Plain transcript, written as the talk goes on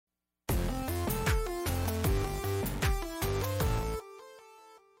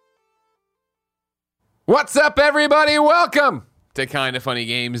What's up, everybody? Welcome to Kinda Funny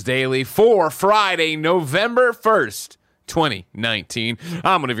Games Daily for Friday, November 1st, 2019.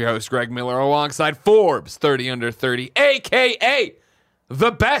 I'm one of your hosts, Greg Miller, alongside Forbes 30 Under 30, a.k.a.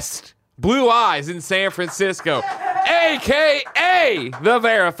 the best blue eyes in San Francisco, a.k.a. the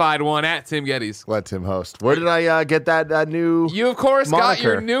verified one at Tim Geddes. Let Tim host. Where did I get that new You, of course, got moniker?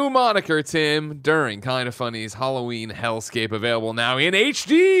 your new moniker, Tim, during Kinda Funny's Halloween Hellscape, available now in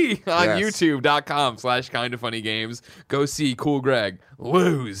HD on youtube.com/kindafunnygames. Go see Cool Greg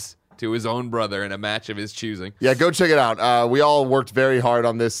lose to his own brother in a match of his choosing. Yeah, go check it out. We all worked very hard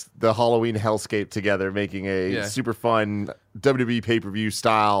on the Halloween Hellscape together, making a super fun WWE pay-per-view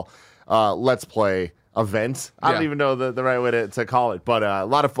style Let's Play event. I don't even know the right way to call it, but a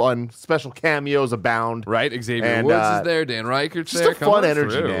lot of fun. Special cameos abound. Right, Xavier Woods is there, Dan Reichert's just there. a fun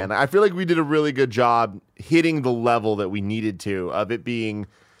energy, through. man. I feel like we did a really good job hitting the level that we needed to of it being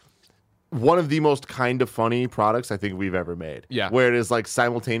one of the most kind of funny products I think we've ever made. Yeah. Where it is like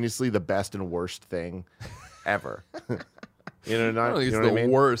simultaneously the best and worst thing ever. You know, I don't think it's what I the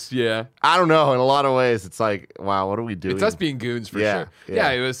mean? worst, yeah. I don't know. In a lot of ways, it's like, wow, what are we doing? It's us being goons for Yeah, sure.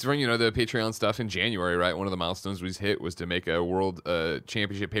 yeah. Yeah, it was from the Patreon stuff in January, right? One of the milestones we hit was to make a world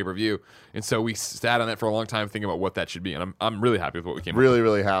championship pay-per-view, and so we sat on that for a long time thinking about what that should be, and I'm really happy with what we came up Really,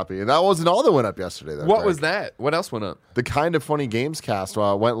 really happy. And that wasn't all that went up yesterday, though. with. What Greg. was that? What else went up? The Kind of Funny Games cast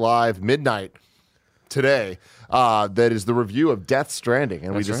went live midnight today. That is the review of Death Stranding,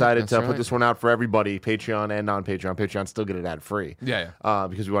 and we That's right, decided that's to right. put this one out for everybody, Patreon and non-Patreon. Patreon still get it ad-free. Yeah.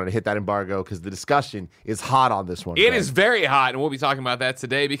 Because we wanted to hit that embargo because the discussion is hot on this one. It Greg. is very hot, and we'll be talking about that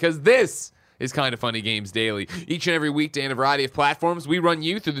today because this is Kinda Funny Games Daily. Each and every weekday on a variety of platforms, we run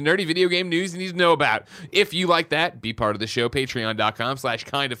you through the nerdy video game news you need to know about. If you like that, be part of the show,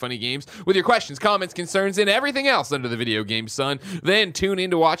 patreon.com/kindafunnygames, with your questions, comments, concerns, and everything else under the video game sun. Then tune in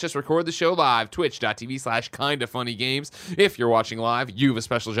to watch us record the show live, twitch.tv/kindafunnygames. If you're watching live, you have a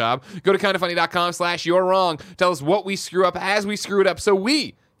special job. Go to kindafunny.com/you're wrong. Tell us what we screw up as we screw it up so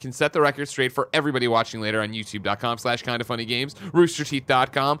we can set the record straight for everybody watching later on youtube.com/kindafunnygames,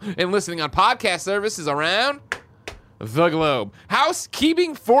 roosterteeth.com, and listening on podcast services around the globe.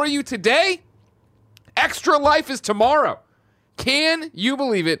 Housekeeping for you today. Extra Life is tomorrow. Can you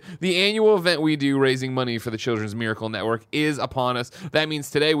believe it? The annual event we do raising money for the Children's Miracle Network is upon us. That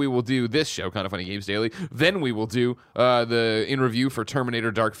means today we will do this show, Kinda Funny Games Daily. Then we will do the in review for Terminator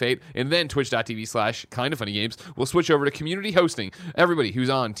Dark Fate. And then twitch.tv/kindafunnygames. We'll switch over to community hosting. Everybody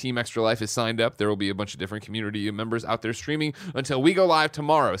who's on Team Extra Life is signed up. There will be a bunch of different community members out there streaming until we go live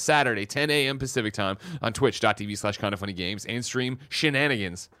tomorrow, Saturday, 10 a.m. Pacific time on twitch.tv/kindafunnygames and stream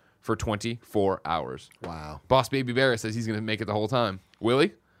shenanigans for 24 hours. Wow. Boss Baby Bear says he's going to make it the whole time. Will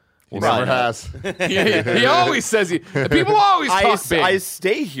he? He never has. He always says he. People always talk big. I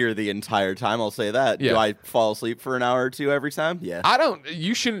stay here the entire time. I'll say that. Yeah. Do I fall asleep for an hour or two every time? Yeah. I don't.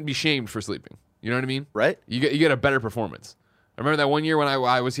 You shouldn't be shamed for sleeping. You know what I mean? Right? You get a better performance. I remember that one year when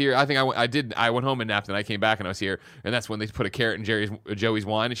I was here. I think I went home and napped, and I came back and I was here, and that's when they put a carrot in Joey's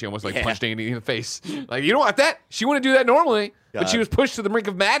wine, and she almost punched Andy in the face. Like, you don't want that. She wouldn't do that normally, but she was pushed to the brink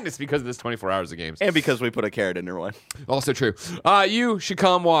of madness because of this 24 hours of games. And because we put a carrot in her wine. Also true. You should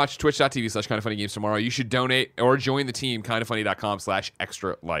come watch twitch.tv/kindafunnygames tomorrow. You should donate or join the team,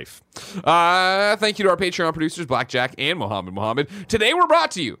 kindafunny.com/extra life. Thank you to our Patreon producers, Blackjack and Mohammed. Today we're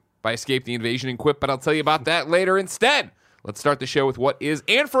brought to you by Escape the Invasion and Quip, but I'll tell you about that later instead. Let's start the show with what is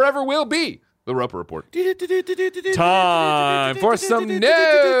and forever will be the Roper Report. Time for some news.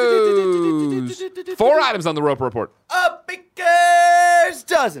 4 items on the Roper Report. A baker's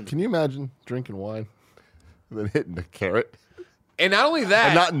dozen. Can you imagine drinking wine and then hitting a carrot? And not only that,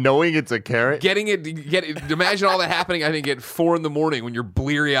 And not knowing it's a carrot? imagine all that happening, I think, at 4 a.m. when you're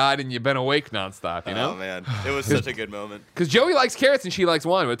bleary-eyed and you've been awake nonstop, you know? Oh, man. It was such a good moment. Because Joey likes carrots and she likes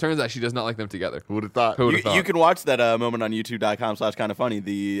wine, but it turns out she does not like them together. Who would have thought? Who would've thought? You can watch that moment on youtube.com/kindafunny,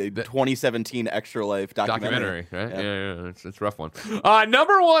 the 2017 Extra Life documentary. Right? Yeah. Yeah, it's a rough one.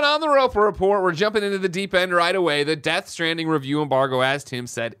 Number 1 on the Roper Report. We're jumping into the deep end right away. The Death Stranding review embargo, as Tim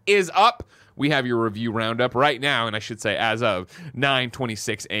said, is up. We have your review roundup right now, and I should say as of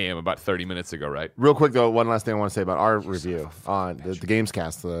 9:26 a.m., about 30 minutes ago, right? Real quick, though, one last thing I want to say about our review on the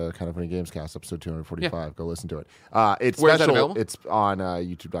Gamescast, the Kind of Funny Gamescast, episode 245. Yeah. Go listen to it. It's Where is that special. available? It's on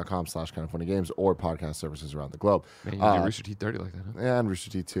youtube.com/Kind of Funny Games or podcast services around the globe. Man, you do Rooster Teeth dirty like that, huh? And Rooster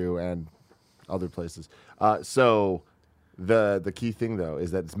Teeth 2 and other places. So the key thing, though, is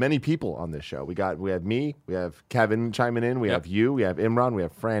that it's many people on this show. We have me, we have Kevin chiming in, we have you, we have Imran, we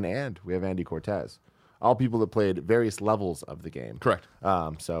have Fran, and we have Andy Cortez. All people that played various levels of the game. Correct.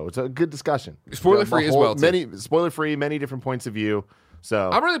 So it's a good discussion. Spoiler-free as well, too. Many spoiler-free, many different points of view. So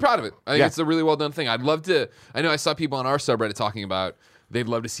I'm really proud of it. I think Yeah. it's a really well done thing. I'd love to. I know I saw people on our subreddit talking about they'd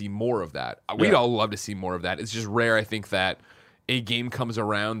love to see more of that. We'd Yeah. all love to see more of that. It's just rare, I think, that a game comes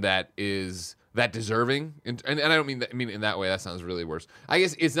around that is that deserving. And I don't mean that. I mean in that way. That sounds really worse. I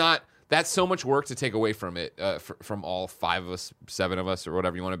guess it's not. That's so much work to take away from it, from all 5 of us, 7 of us, or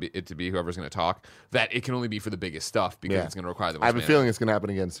whatever you want it to be, whoever's going to talk, that it can only be for the biggest stuff because Yeah. it's going to require the most I have a mana. feeling it's going to happen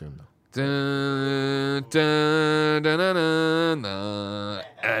again soon, though. Dun, dun, dun, dun, dun, dun.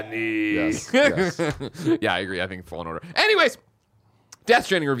 Annie. Yes, yes. Yeah, I agree. I think full in order. Anyways, Death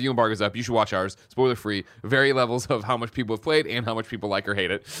Stranding review embargo's up. You should watch ours. Spoiler free. Vary levels of how much people have played and how much people like or hate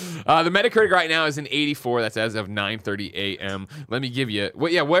it. The Metacritic right now is an 84. That's as of 9:30 a.m. Let me give you.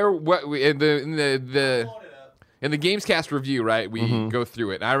 What in the Gamescast review, right? We go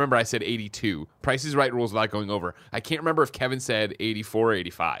through it. And I remember I said 82. Price is Right rules without going over. I can't remember if Kevin said 84 or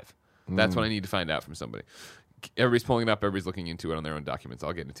 85. That's what I need to find out from somebody. Everybody's pulling it up. Everybody's looking into it on their own documents.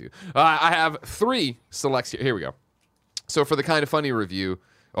 I'll get into it. I have 3 selects here. Here we go. So for the Kind of Funny review,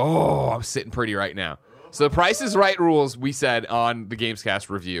 I'm sitting pretty right now. So the Price is Right rules we said on the Gamescast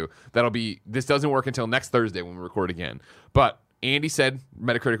review. This doesn't work until next Thursday when we record again. But Andy said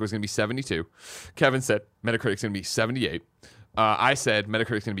Metacritic was going to be 72. Kevin said Metacritic's going to be 78. I said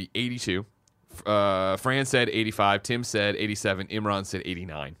Metacritic's going to be 82. Fran said 85. Tim said 87. Imran said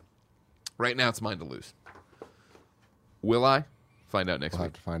 89. Right now it's mine to lose. Will I? Find out next We'll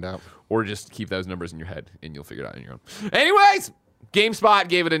week. have to find out. Or just keep those numbers in your head and you'll figure it out on your own. Anyways, GameSpot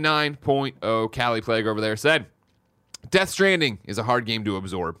gave it a 9.0. Cali Plague over there said, Death Stranding is a hard game to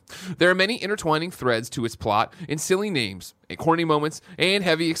absorb. There are many intertwining threads to its plot and silly names, and corny moments, and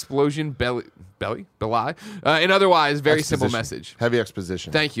heavy explosion belly, and otherwise very simple message. Heavy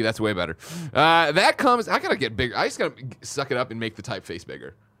exposition. Thank you. That's way better. That comes. I gotta get bigger. I just gotta suck it up and make the typeface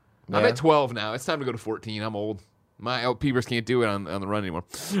bigger. I'm Yeah. at 12 now. It's time to go to 14. I'm old. My peepers can't do it on the run anymore.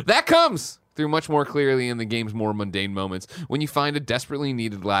 That comes through much more clearly in the game's more mundane moments when you find a desperately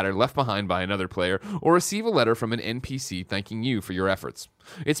needed ladder left behind by another player or receive a letter from an NPC thanking you for your efforts.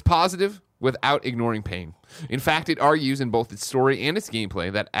 It's positive without ignoring pain. In fact, it argues in both its story and its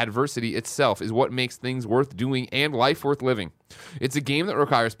gameplay that adversity itself is what makes things worth doing and life worth living. It's a game that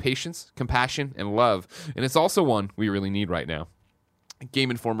requires patience, compassion, and love, and it's also one we really need right now.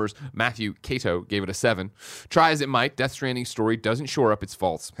 Game Informer's Matthew Cato gave it a 7. Try as it might, Death Stranding's story doesn't shore up its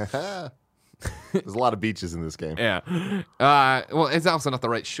faults. There's a lot of beaches in this game. Yeah. Well, it's also not the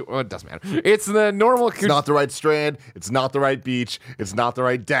right shore. It doesn't matter. It's the normal... It's not the right strand. It's not the right beach. It's not the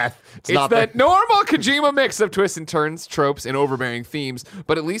right death. It's It's not the normal Kojima mix of twists and turns, tropes, and overbearing themes,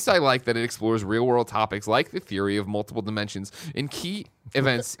 but at least I like that it explores real-world topics like the theory of multiple dimensions and key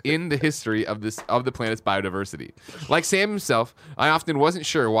events in the history of the planet's biodiversity. Like Sam himself, I often wasn't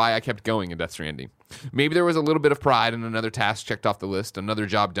sure why I kept going in Death Stranding. Maybe there was a little bit of pride in another task checked off the list, another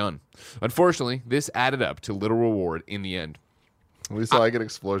job done. Unfortunately, this added up to little reward in the end. At least I can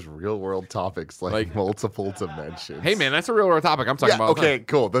explore real world topics like multiple dimensions. Hey, man, that's a real world topic I'm talking Yeah, about. all the okay, time.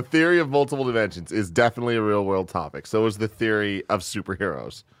 cool. The theory of multiple dimensions is definitely a real world topic. So is the theory of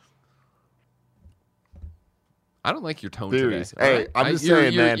superheroes. I don't like your tone Theories. today. Hey, all right? I'm just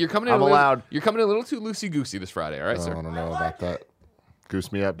saying, man, You're coming in I'm a little, allowed. You're coming in a little too loosey-goosey this Friday, all right, I sir? don't know about that.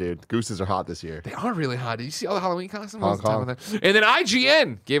 Goose me up, dude. Gooses are hot this year. They are really hot. Did you see all the Halloween costumes? Hong Let's talk Kong. about that. And then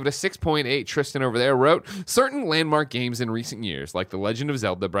IGN gave it a 6.8. Tristan over there wrote, certain landmark games in recent years, like The Legend of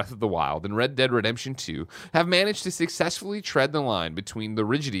Zelda Breath of the Wild and Red Dead Redemption 2, have managed to successfully tread the line between the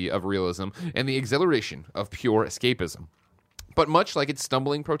rigidity of realism and the exhilaration of pure escapism. But much like its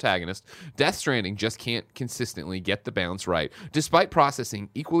stumbling protagonist, Death Stranding just can't consistently get the balance right, despite processing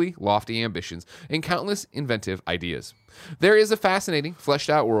equally lofty ambitions and countless inventive ideas. There is a fascinating,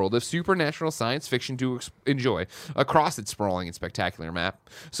 fleshed-out world of supernatural science fiction to enjoy across its sprawling and spectacular map,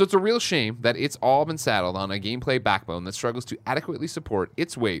 so it's a real shame that it's all been saddled on a gameplay backbone that struggles to adequately support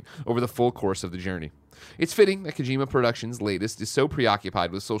its weight over the full course of the journey. It's fitting that Kojima Productions' latest is so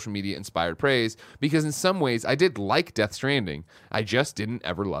preoccupied with social media-inspired praise because in some ways I did like Death Stranding. I just didn't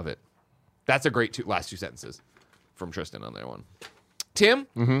ever love it. That's a great last 2 sentences from Tristan on that one. Tim,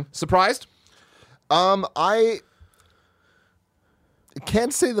 surprised? I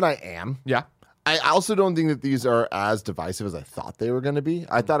can't say that I am. Yeah. I also don't think that these are as divisive as I thought they were going to be.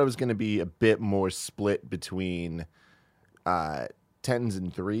 I thought it was going to be a bit more split between 10s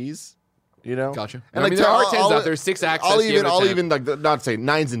and 3s. You know, Gotcha. And I mean, there are 10s out there, 6 access. I'll give it a 10. even like not say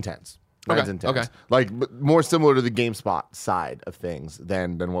 9s and 10s. 9s Okay, and 10s. okay. Like more similar to the GameSpot side of things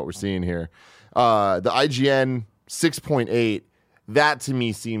than what we're seeing here. The IGN 6.8. That to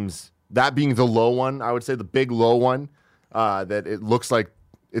me seems, that being the low one, I would say the big low one. That it looks like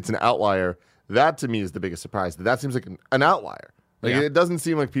it's an outlier. That to me is the biggest surprise. That seems like an outlier. Like, Yeah. it doesn't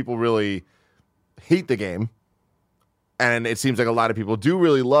seem like people really hate the game. And it seems like a lot of people do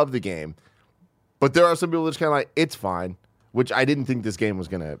really love the game. But there are some people that's kind of like, it's fine, which I didn't think this game was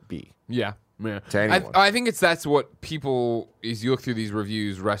going to be. Yeah. Yeah. To anyone. I think that's what people is. You look through these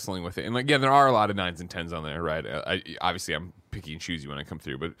reviews, wrestling with it, and again, there are a lot of 9s and 10s on there, right? Obviously, I'm picky and choosy when I come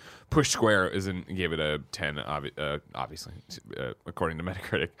through, but Push Square gave it a 10, obviously, according to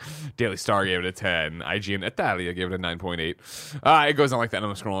Metacritic. Daily Star gave it a 10. IGN Italia gave it a 9.8. It goes on like that.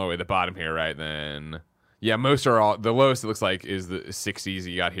 I'm scrolling all the way to the bottom here, right? Then, yeah, most are all. The lowest it looks like is the 60s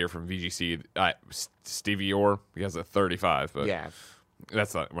you got here from VGC. Stevie Orr, he has a 35, but Yeah.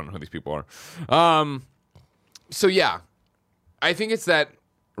 that's not. I don't know who these people are. So yeah, I think it's that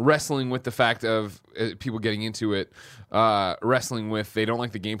wrestling with the fact of people getting into it, wrestling with they don't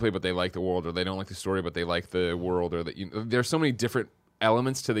like the gameplay but they like the world, or they don't like the story but they like the world, or that there's so many different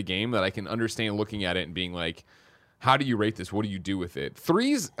elements to the game that I can understand looking at it and being like, how do you rate this? What do you do with it?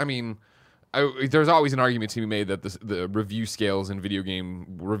 Threes, I mean. There's always an argument to be made that the review scales in video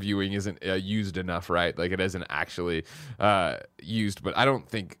game reviewing isn't used enough, right? Like it isn't actually used, but I don't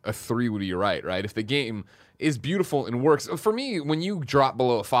think a 3 would be right? If the game is beautiful and works, for me, when you drop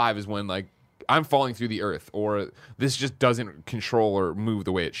below a 5 is when like I'm falling through the earth, or this just doesn't control or move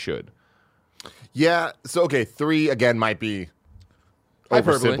the way it should. Yeah. So, okay, 3, again, might be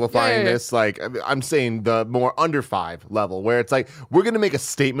Hyperbole. oversimplifying this. Like, I'm saying the more under 5 level, where it's like, we're going to make a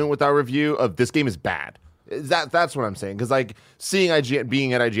statement with our review of this game is bad. That's what I'm saying. Because, like, seeing IGN,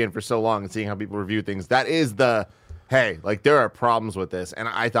 being at IGN for so long and seeing how people review things, that is the, hey, like, there are problems with this. And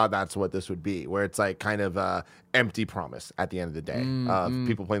I thought that's what this would be, where it's like kind of a empty promise at the end of the day of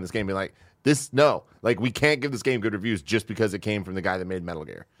people playing this game being like, like, we can't give this game good reviews just because it came from the guy that made Metal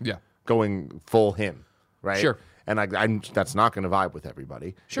Gear. Yeah. Going full him, right? Sure. And that's not going to vibe with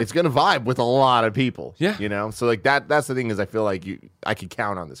everybody. Sure. It's going to vibe with a lot of people. Yeah. You know? So, like, that's the thing is I feel like I could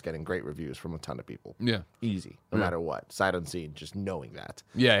count on this getting great reviews from a ton of people. Yeah. Easy. No matter what. Sight unseen. Just knowing that.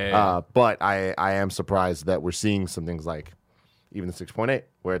 Yeah. But I am surprised that we're seeing some things like even the 6.8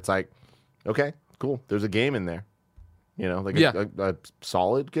 where it's like, okay, cool. There's a game in there. You know? Like a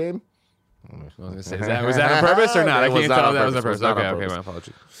solid game. Was that on purpose or not? I can't tell if that was on purpose. Okay, my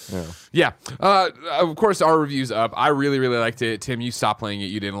apologies. Yeah. Of course, our review's up. I really, really liked it. Tim, you stopped playing it.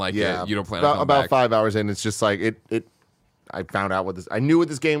 You didn't like it. You don't plan on coming about back. 5 hours in. It's just like it. I found out I knew what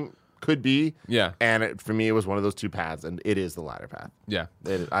this game could be. Yeah. And for me, it was one of those 2 paths, and it is the latter path. Yeah.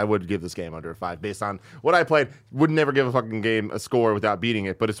 I would give this game under a 5 based on what I played. Would never give a fucking game a score without beating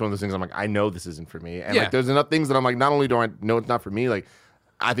it, but it's one of those things I'm like, I know this isn't for me. And like, there's enough things that I'm like, not only do I know it's not for me, like,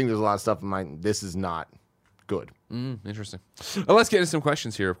 I think there's a lot of stuff I'm like, this is not good. Interesting. Well, let's get into some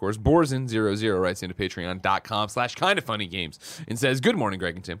questions here, of course. Borzen00 writes into patreon.com/kindoffunnygames and says, good morning,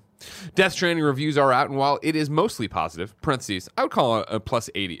 Greg and Tim. Death Stranding reviews are out, and while it is mostly positive, parentheses, I would call it a plus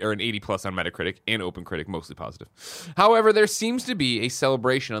 80 or an 80 plus on Metacritic and OpenCritic, mostly positive. However, there seems to be a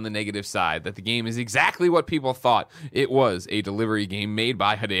celebration on the negative side that the game is exactly what people thought it was, a delivery game made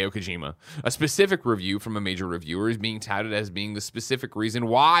by Hideo Kojima. A specific review from a major reviewer is being touted as being the specific reason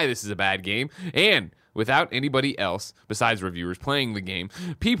why this is a bad game, and without anybody else besides reviewers playing the game,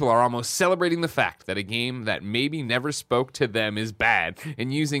 people are almost celebrating the fact that a game that maybe never spoke to them is bad,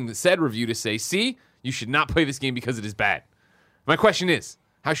 and using the said review to say, see, you should not play this game because it is bad. My question is,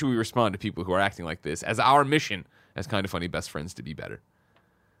 how should we respond to people who are acting like this as our mission as kind of funny best friends to be better?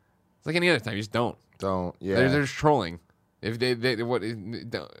 It's like any other time, you just don't. Yeah. They're just trolling. If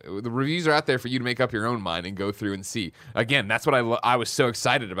the reviews are out there for you to make up your own mind and go through and see. Again, that's what I was so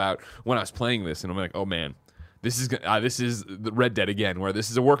excited about when I was playing this, and I'm like, oh man, this is the Red Dead again, where this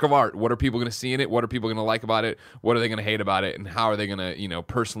is a work of art. What are people going to see in it? What are people going to like about it? What are they going to hate about it? And how are they going to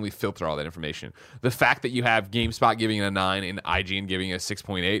personally filter all that information? The fact that you have GameSpot giving it a 9 and IGN giving it a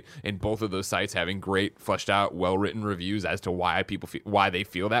 6.8, and both of those sites having great, fleshed out, well written reviews as to why why they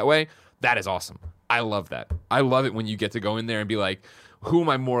feel that way. That is awesome. I love that. I love it when you get to go in there and be like, who am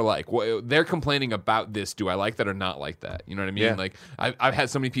I more like? Well, they're complaining about this. Do I like that or not like that? You know what I mean? Yeah. Like, I've had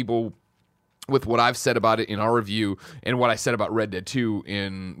so many people with what I've said about it in our review and what I said about Red Dead 2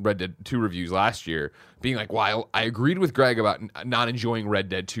 in Red Dead 2 reviews last year, being like, while I agreed with Greg about not enjoying Red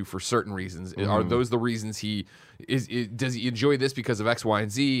Dead 2 for certain reasons, are those the reasons does he enjoy this because of X, Y,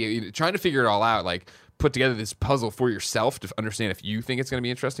 and Z? Trying to figure it all out, like, put together this puzzle for yourself to understand if you think it's going to be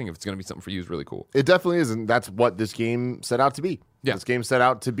interesting, if it's going to be something for you is really cool. It definitely is, and that's what this game set out to be. Yeah. This game set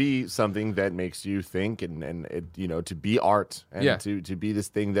out to be something that makes you think and it, to be art and to be this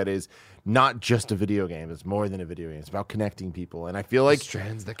thing that is not just a video game. It's more than a video game. It's about connecting people. And I feel like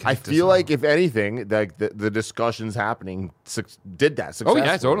if anything, like the discussions happening did that successfully. Oh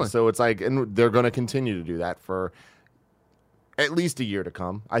yeah, totally. So it's like, and they're going to continue to do that for at least a year to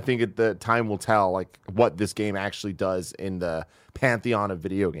come. I think the time will tell like what this game actually does in the pantheon of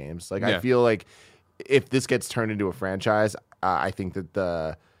video games. Like I feel like if this gets turned into a franchise, I think that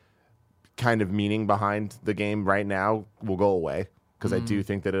the kind of meaning behind the game right now will go away because I do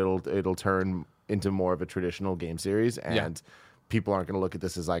think that it'll turn into more of a traditional game series, and people aren't going to look at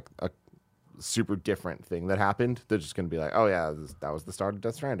this as like a super different thing that happened. They're just going to be like, oh yeah, that was the start of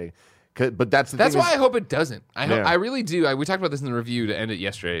Death Stranding. But that's why I hope it doesn't. I really do. We talked about this in the review to end it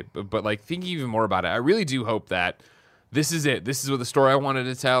yesterday, but like thinking even more about it, I really do hope that this is it. This is what the story I wanted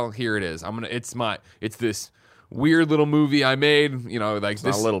to tell. Here it is. It's this weird little movie I made. You know, like it's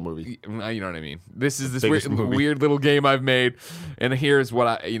this not a little movie. You know what I mean? This is this weird little game I've made, and here's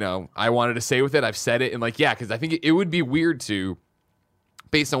what I wanted to say with it. I've said it, and like because I think it would be weird to,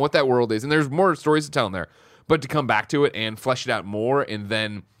 based on what that world is, and there's more stories to tell in there, but to come back to it and flesh it out more, and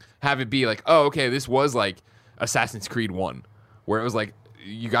then have it be like, oh, okay, this was like Assassin's Creed 1, where it was like,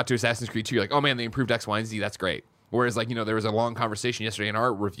 you got to Assassin's Creed 2, you're like, oh man, they improved X, Y, and Z, that's great. Whereas like, there was a long conversation yesterday in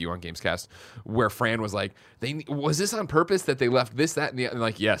our review on Gamescast where Fran was like, was this on purpose that they left this, that, and the other? And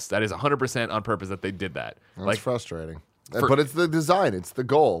like, yes, that is 100% on purpose that they did that. That's like frustrating. But it's the design, it's the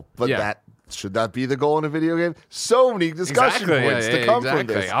goal. But should that be the goal in a video game? So many discussion points to come from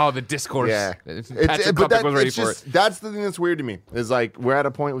this. Oh, the discourse. Yeah. That's the thing that's weird to me. Is like we're at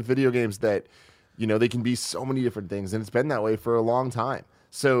a point with video games that, they can be so many different things, and it's been that way for a long time.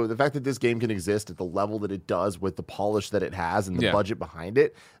 So the fact that this game can exist at the level that it does with the polish that it has and the budget behind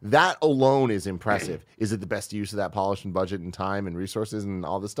it, that alone is impressive. Is it the best use of that polish and budget and time and resources and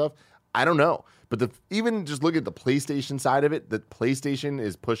all this stuff? I don't know. But even just look at the PlayStation side of it, that PlayStation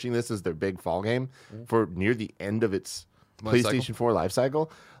is pushing this as their big fall game for near the end of its PlayStation 4 life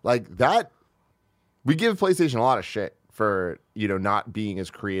cycle. Like that, we give PlayStation a lot of shit for, not being as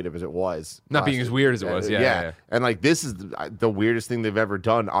creative as it was. Not being as weird as it was, yeah. And like this is the weirdest thing they've ever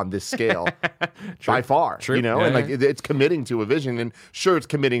done on this scale by far. True. And like it's committing to a vision, and sure, it's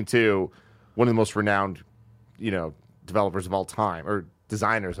committing to one of the most renowned, developers of all time, or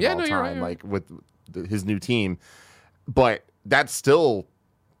designers of all time, right. like with his new team, but that's still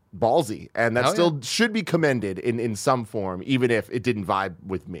ballsy, and that should be commended in some form, even if it didn't vibe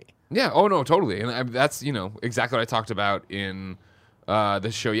with me. Yeah. Oh no, totally. And that's exactly what I talked about in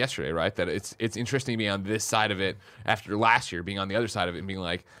the show yesterday, right? That it's interesting to be on this side of it after last year being on the other side of it and being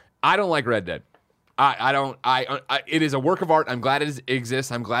like, I don't like Red Dead. It is a work of art. I'm glad it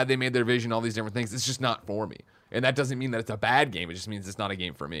exists. I'm glad they made their vision, all these different things. It's just not for me. And that doesn't mean that it's a bad game. It just means it's not a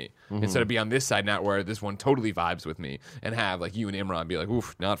game for me. Mm-hmm. Instead of be on this side now where this one totally vibes with me and have like you and Imran be like,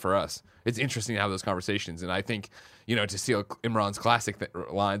 oof, not for us. It's interesting to have those conversations. And I think, to steal Imran's classic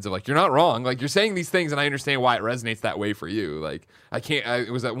lines of like, you're not wrong. Like you're saying these things and I understand why it resonates that way for you. Like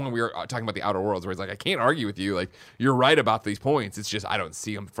it was that one we were talking about the Outer Worlds where he's like, I can't argue with you. Like you're right about these points. It's just, I don't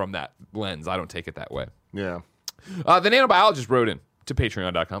see them from that lens. I don't take it that way. Yeah. The nanobiologist wrote in to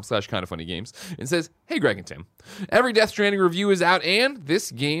patreon.com/kindoffunnygames and says, hey Greg and Tim, every Death Stranding review is out and this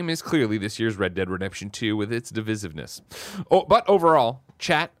game is clearly this year's Red Dead Redemption 2 with its divisiveness. But overall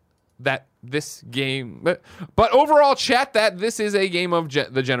chat that this is a game of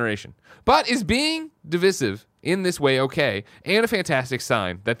the generation. But is being divisive in this way okay, and a fantastic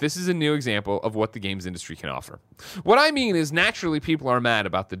sign that this is a new example of what the games industry can offer. What I mean is naturally people are mad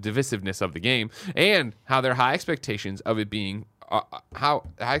about the divisiveness of the game and how their high expectations of it being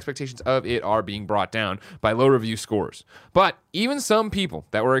are being brought down by low review scores. But even some people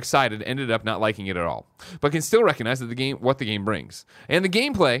that were excited ended up not liking it at all, but can still recognize that what the game brings. And the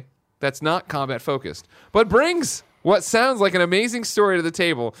gameplay that's not combat focused, but brings what sounds like an amazing story to the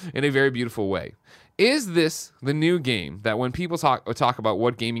table in a very beautiful way. Is this the new game that when people talk about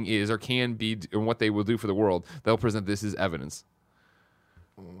what gaming is or can be and what they will do for the world, they'll present this as evidence?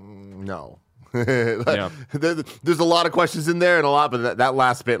 No. There's a lot of questions in there and a lot, but that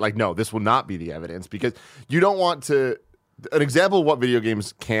last bit, like, no, this will not be the evidence because you don't want to. An example of what video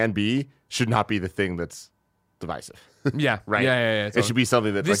games can be should not be the thing that's divisive. Yeah, right. Yeah. It should be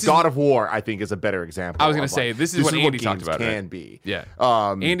something that's like God of War. I think is a better example. I was going to say this is what Andy talked about. Can be. Yeah.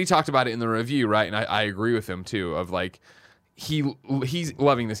 Andy talked about it in the review, right? And I agree with him too. Of like. He's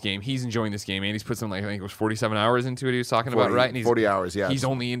loving this game. He's enjoying this game. Andy's put something like I think it was 47 hours into it. He was talking 40, about right. And he's 40 hours. Yeah. He's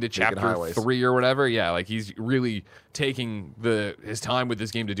only into chapter 3 or whatever. Yeah, like he's really taking his time with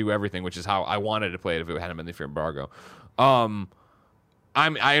this game to do everything, which is how I wanted to play it if it hadn't been the embargo. I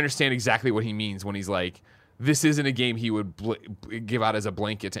understand exactly what he means when he's like, this isn't a game he would give out as a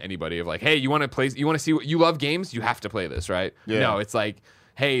blanket to anybody of like, hey, you want to see what you love games, you have to play this, right? Yeah. No, it's like.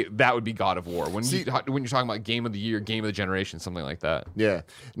 Hey, that would be God of War. When you're talking about game of the year, game of the generation, something like that. Yeah.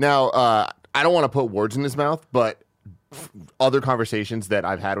 Now, I don't want to put words in his mouth, but other conversations that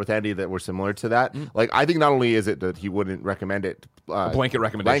I've had with Andy that were similar to that. Like, I think not only is it that he wouldn't recommend it, A blanket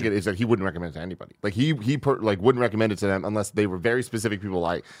recommendation. blanket is that he wouldn't recommend it to anybody. Like wouldn't recommend it to them unless they were very specific people.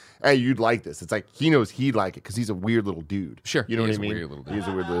 Like, hey, you'd like this. It's like he knows he'd like it because he's a weird little dude. Sure, you know he what is I a mean? weird little dude. He's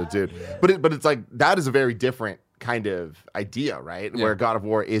a weird little dude. But it's like that is a very different kind of idea, right? Yeah. Where God of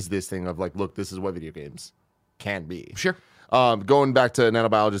War is this thing of like, look, this is what video games can be. Sure. Going back to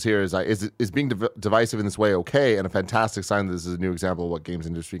nanobiologist here is being divisive in this way okay, and a fantastic sign that this is a new example of what games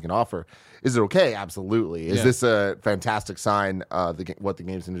industry can offer. Is it okay? Absolutely. Is this a fantastic sign what the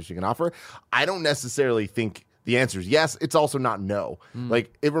games industry can offer? I don't necessarily think the answer is yes. It's also not no.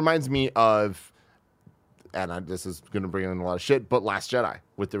 Like, it reminds me of, and this is going to bring in a lot of shit, but Last Jedi,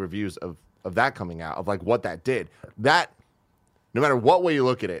 with the reviews of that coming out, of like what that did. That, no matter what way you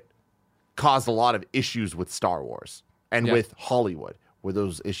look at it, caused a lot of issues with Star Wars. And with Hollywood. Were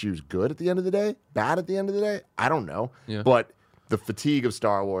those issues good at the end of the day? Bad at the end of the day? I don't know. Yeah. But the fatigue of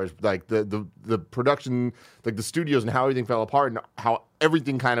Star Wars, like the production, like the studios and how everything fell apart and how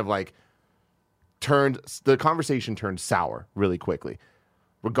everything kind of like the conversation turned sour really quickly.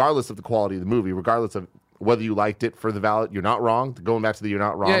 Regardless of the quality of the movie, regardless of whether you liked it for the valid, you're not wrong, going back to the you're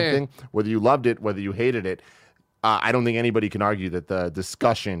not wrong thing, whether you loved it, whether you hated it, I don't think anybody can argue that the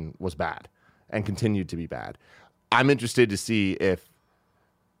discussion was bad and continued to be bad. I'm interested to see if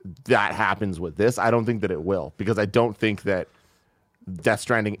that happens with this. I don't think that it will, because I don't think that Death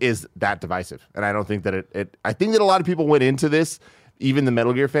Stranding is that divisive. And I don't think that I think that a lot of people went into this, even the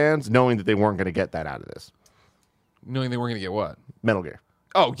Metal Gear fans, knowing that they weren't going to get that out of this. Knowing they weren't going to get what? Metal Gear.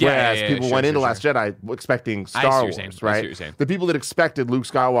 Oh, yeah. Whereas people went into Last Jedi expecting Star Wars, right? The people that expected Luke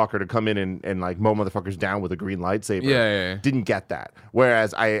Skywalker to come in and like mow motherfuckers down with a green lightsaber didn't get that.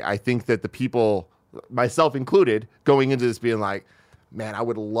 Whereas I think that the people, myself included, going into this being like, man, I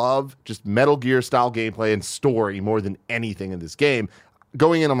would love just Metal Gear style gameplay and story more than anything in this game.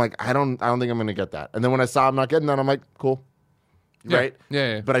 Going in, I'm like, I don't think I'm going to get that. And then when I saw I'm not getting that, I'm like, cool. Right?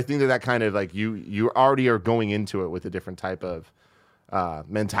 Yeah. But I think that kind of like you already are going into it with a different type of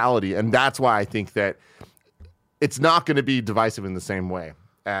mentality. And that's why I think that it's not going to be divisive in the same way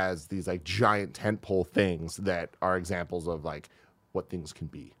as these like giant tentpole things that are examples of like what things can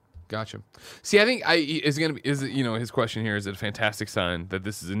be. Gotcha. See, I think his question here, is it a fantastic sign that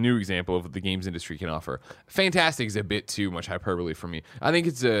this is a new example of what the games industry can offer? Fantastic is a bit too much hyperbole for me. I think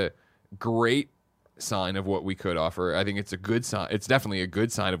it's a great sign of what we could offer. I think it's a good sign. It's definitely a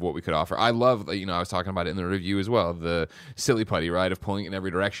good sign of what we could offer. I love, I was talking about it in the review as well, the silly putty, right, of pulling it in every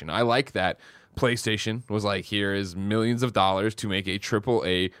direction. I like that PlayStation was like, here is millions of dollars to make a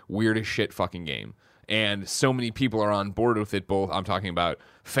AAA weird as shit fucking game. And so many people are on board with it. Both, I'm talking about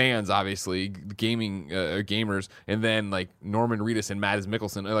fans, obviously, gamers, and then like Norman Reedus and Mads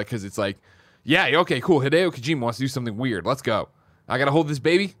Mikkelsen, like, because it's like, yeah, okay, cool. Hideo Kojima wants to do something weird. Let's go. I gotta hold this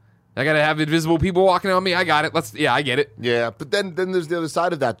baby. I gotta have invisible people walking on me. I got it. I get it. Yeah, but then there's the other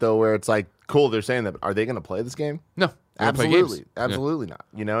side of that though, where it's like, cool, they're saying that, but are they gonna play this game? No, absolutely not.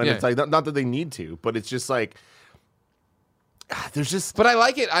 And it's like not that they need to, but it's just like. There's just, but I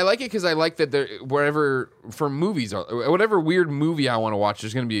like it. I like it because I like that there, wherever for movies, whatever weird movie I want to watch,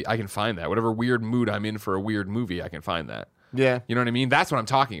 there's gonna be, I can find that. Whatever weird mood I'm in for a weird movie, I can find that. Yeah, you know what I mean. That's what I'm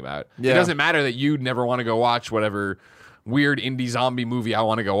talking about. Yeah. It doesn't matter that you'd never want to go watch whatever weird indie zombie movie I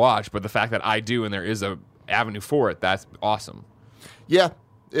want to go watch, but the fact that I do and there is a avenue for it, that's awesome. Yeah,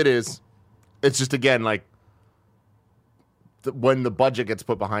 it is. It's just, again, like, when the budget gets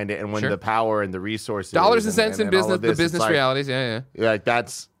put behind it and when the power and the resources, dollars and cents in business, the business like, realities, yeah, like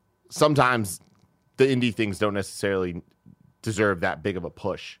that's sometimes the indie things don't necessarily deserve that big of a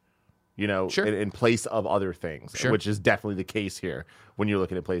push, in place of other things, which is definitely the case here when you're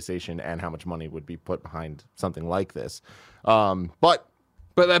looking at PlayStation and how much money would be put behind something like this. But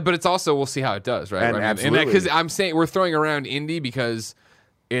it's also, we'll see how it does, right? Absolutely. Because I'm saying we're throwing around indie because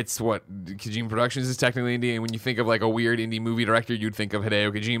it's what Kojima Productions is technically indie, and when you think of like a weird indie movie director, you'd think of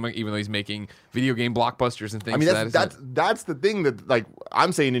Hideo Kojima, even though he's making video game blockbusters and things. I mean, that's the thing that, like,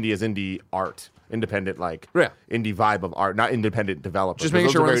 I'm saying indie is indie art, independent, like indie vibe of art, not independent developer. Just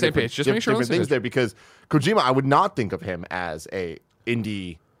making sure we're on the same page. Just making sure we're on the same page. There, because Kojima, I would not think of him as a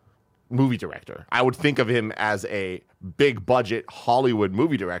indie movie director. I would think of him as a big budget Hollywood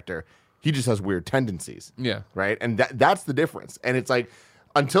movie director. He just has weird tendencies. Yeah. Right? And that's the difference. And it's like,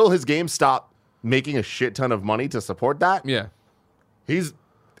 until his games stop making a shit ton of money to support that, he's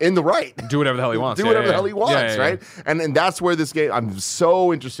in the right. Do whatever the hell he wants. Do whatever the hell he wants, right? And that's where this game, I'm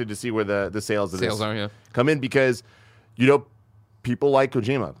so interested to see where the sales of this come in, because, people like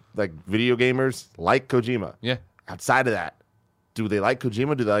Kojima. Like, video gamers like Kojima. Yeah. Outside of that, do they like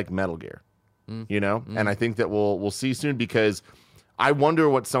Kojima? Do they like Metal Gear? you know? And I think that we'll see soon, because I wonder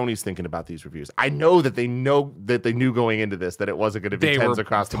what Sony's thinking about these reviews. I know that they knew going into this that it wasn't going to be They tens were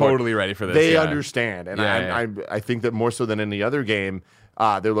across the board. totally ready for this. They yeah. understand, and Yeah, I think that more so than any other game,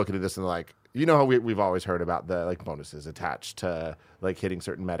 they're looking at this and like, you know how we've always heard about the like bonuses attached to like hitting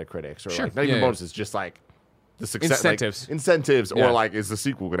certain Metacritics, or like not even bonuses, just like the success incentives, Yeah. or like, is the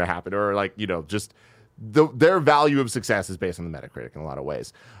sequel going to happen, or like, you know, just their value of success is based on the Metacritic in a lot of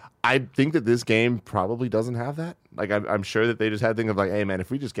ways. I think that this game probably doesn't have that. Like, I'm sure that they just had a thing of like, hey man,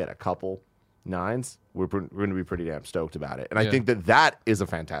 if we just get a couple 9s, we're going to be pretty damn stoked about it. And I think that is a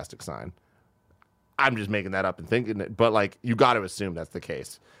fantastic sign. I'm just making that up and thinking it, but like, you got to assume that's the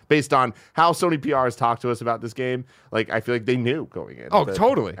case based on how Sony PR has talked to us about this game. Like, I feel like they knew going in. Oh,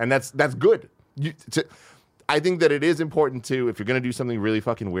 totally. And that's good. I think that it is important to, if you're going to do something really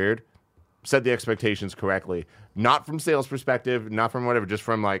fucking weird, set the expectations correctly, not from sales perspective, not from whatever, just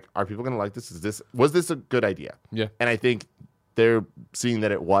from like, are people going to like this? Was this a good idea? Yeah. And I think they're seeing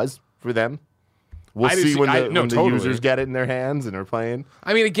that it was for them. We'll see when the users get it in their hands and are playing.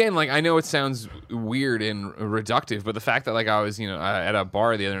 I mean, again, like, I know it sounds weird and reductive, but the fact that like I was, at a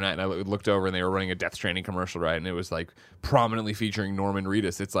bar the other night and I looked over and they were running a Death Stranding commercial, right, and it was like prominently featuring Norman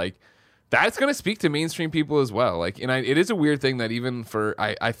Reedus. It's like, that's going to speak to mainstream people as well. Like, and it is a weird thing that even for,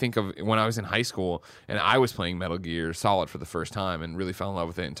 I think of when I was in high school and I was playing Metal Gear Solid for the first time and really fell in love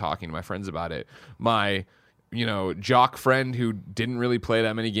with it and talking to my friends about it. My, jock friend who didn't really play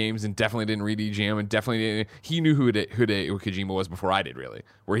that many games and definitely didn't read EGM and definitely didn't, he knew who Hideo Kojima was before I did, really.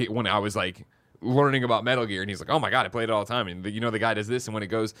 When I was like learning about Metal Gear, and he's like, oh my God, I play it all the time. And the guy does this, and when it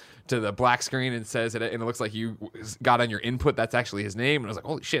goes to the black screen and says it, and it looks like you got on your input, that's actually his name. And I was like,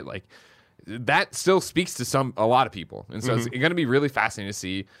 holy shit, like, that still speaks to a lot of people. And so it's going to be really fascinating to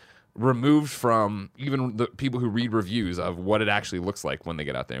see, removed from even the people who read reviews, of what it actually looks like when they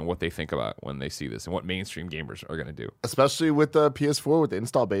get out there and what they think about when they see this and what mainstream gamers are going to do. Especially with the PS4, with the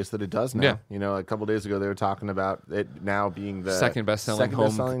install base that it does now. Yeah. A couple days ago they were talking about it now being the second best-selling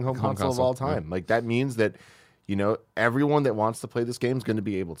home console of all time. Yeah. Like, that means that, everyone that wants to play this game is going to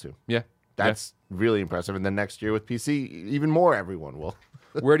be able to. Yeah. That's really impressive. And then next year with PC, even more everyone will.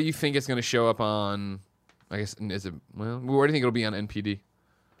 Where do you think it's going to show up on, I guess, where do you think it'll be on NPD?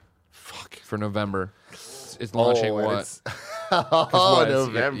 Fuck. For November. It's launching what?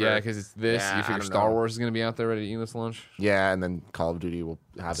 November. Yeah, because it's this. Yeah, You figure Star Wars is going to be out there ready to eat this launch? Yeah, and then Call of Duty will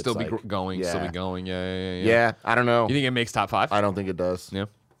have still be going. Yeah. Still be going. Yeah. Yeah, I don't know. You think it makes top 5? I don't think it does. Yeah.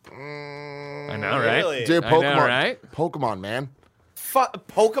 I know, right? Really? Dude, Pokemon, I know, right? Pokemon, man.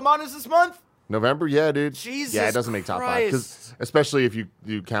 Pokemon is this month? November, yeah, dude. Jesus yeah, it doesn't make top 5, especially if you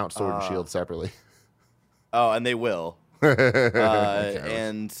count Sword and Shield separately. Oh, and they will.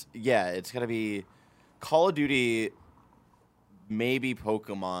 And yeah, it's gonna be Call of Duty, maybe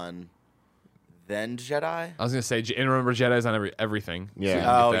Pokemon, then Jedi. I was gonna say, and remember, Jedi's on everything. Yeah.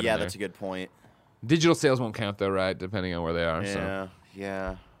 Oh yeah, that's a good point. Digital sales won't count though, right? Depending on where they are.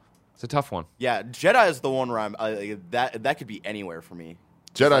 Yeah. It's a tough one. Yeah, Jedi is the one where I'm that could be anywhere for me.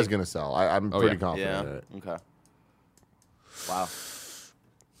 Jedi's gonna sell. I'm pretty confident in it. Okay. Wow.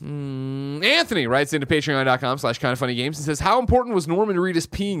 Anthony writes into patreon.com/kindoffunnygames and says, how important was Norman Reedus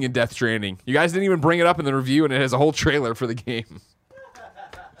peeing in Death Stranding? You guys didn't even bring it up in the review, and it has a whole trailer for the game.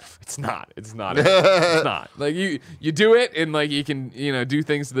 It's not. It's not. Like, you do it, and like you can do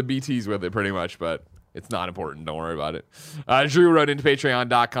things to the BTs with it pretty much, but it's not important. Don't worry about it. Drew wrote into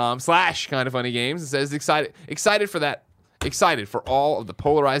patreon.com/kindoffunnygames and says, excited for that. Excited for all of the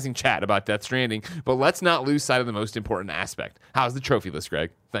polarizing chat about Death Stranding, but let's not lose sight of the most important aspect. How's the trophy list,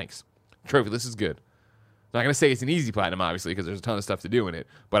 Greg? Thanks. Trophy list is good. I'm not going to say it's an easy platinum, obviously, because there's a ton of stuff to do in it,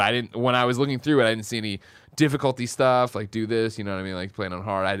 but when I was looking through it, I didn't see any difficulty stuff, like do this, you know what I mean, like playing on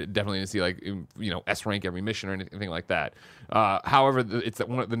hard. I definitely didn't see, like, S rank every mission or anything like that. However, it's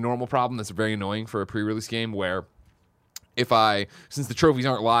the normal problem that's very annoying for a pre-release game where since the trophies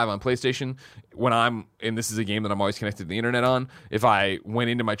aren't live on PlayStation, and this is a game that I'm always connected to the internet on, if I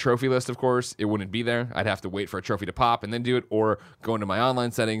went into my trophy list, of course, it wouldn't be there. I'd have to wait for a trophy to pop and then do it, or go into my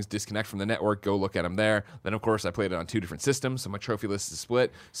online settings, disconnect from the network, go look at them there. Then, of course, I played it on 2 different systems, so my trophy list is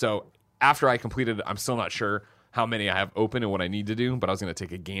split. So after I completed it, I'm still not sure how many I have open and what I need to do, but I was going to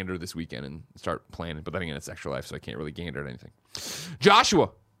take a gander this weekend and start playing it. But then again, it's Extra Life, so I can't really gander at anything.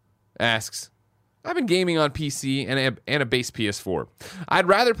 Joshua asks, I've been gaming on PC and a base PS4. I'd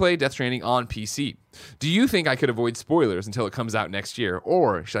rather play Death Stranding on PC. Do you think I could avoid spoilers until it comes out next year,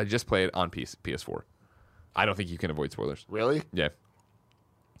 or should I just play it on PS4? I don't think you can avoid spoilers. Really? Yeah.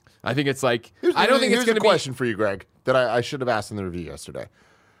 I think it's like... Here's a question for you, Greg, that I should have asked in the review yesterday.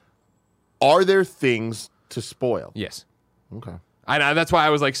 Are there things to spoil? Yes. Okay. That's why I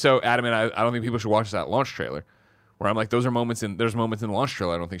was like so adamant. I don't think people should watch that launch trailer. Where I'm like, there's moments in the launch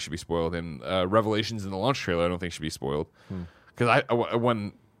trailer I don't think should be spoiled, and revelations in the launch trailer I don't think should be spoiled. Because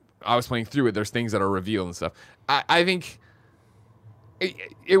when I was playing through it, there's things that are revealed and stuff. I think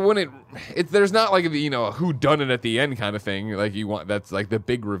it wouldn't. There's not like a who done it at the end kind of thing. Like that's like the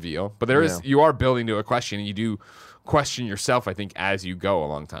big reveal. But there is, you are building to a question, and you do question yourself, I think, as you go a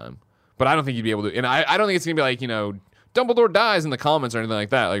long time. But I don't think you'd be able to. And I don't think it's gonna be like Dumbledore dies in the comments or anything like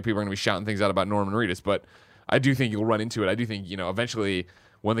that. Like people are gonna be shouting things out about Norman Reedus, but I do think you'll run into it. I do think, eventually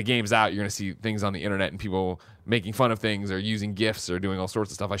when the game's out, you're going to see things on the internet and people making fun of things or using GIFs or doing all sorts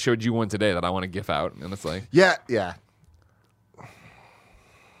of stuff. I showed you one today that I want to GIF out, and it's like... Yeah.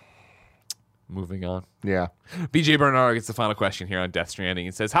 Moving on. Yeah. BJ Bernard gets the final question here on Death Stranding.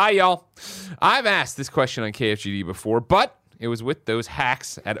 It says, "Hi, y'all. I've asked this question on KFGD before, but it was with those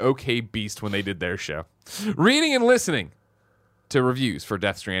hacks at OK Beast when they did their show. Reading and listening to reviews for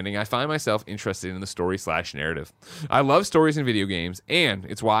Death Stranding, I find myself interested in the story/narrative. I love stories in video games, and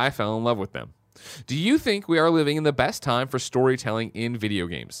it's why I fell in love with them. Do you think we are living in the best time for storytelling in video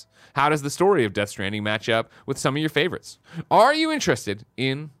games? How does the story of Death Stranding match up with some of your favorites? Are you interested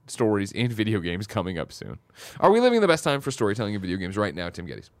in stories in video games coming up soon? Are we living in the best time for storytelling in video games right now, Tim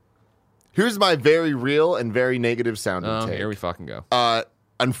Geddes?" Here's my very real and very negative sounding take. Here we fucking go.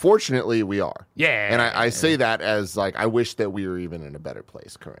 Unfortunately, we are. Yeah. And I say that as like, I wish that we were even in a better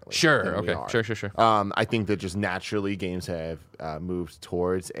place currently. Sure. Okay. Sure. I think that just naturally games have moved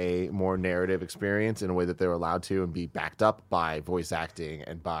towards a more narrative experience in a way that they're allowed to and be backed up by voice acting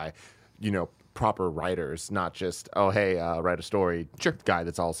and by, proper writers, not just, write a story guy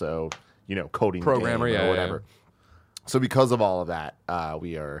that's also, coding programmer, or whatever. So because of all of that,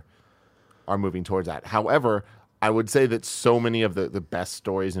 we are moving towards that. However, I would say that so many of the best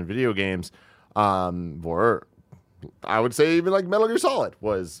stories in video games were, I would say even like Metal Gear Solid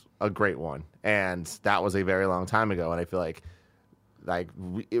was a great one. And that was a very long time ago. And I feel like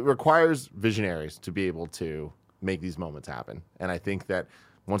it requires visionaries to be able to make these moments happen. And I think that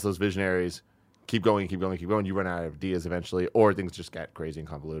once those visionaries keep going, you run out of ideas eventually, or things just get crazy and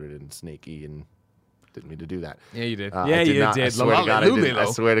convoluted and snaky and... Didn't mean to do that. Yeah, you did. You did. I swear to God, I didn't. I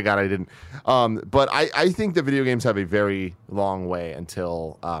swear to God, I didn't. But I think that video games have a very long way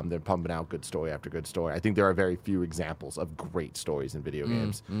until they're pumping out good story after good story. I think there are very few examples of great stories in video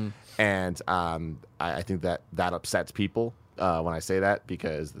games. And I think that upsets people when I say that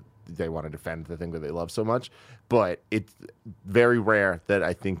because they want to defend the thing that they love so much. But it's very rare that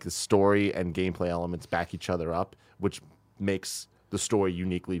I think the story and gameplay elements back each other up, which makes the story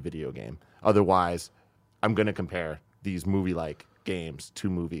uniquely video game. Otherwise, I'm going to compare these movie-like games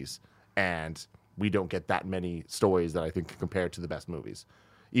to movies, and we don't get that many stories that I think can compare to the best movies,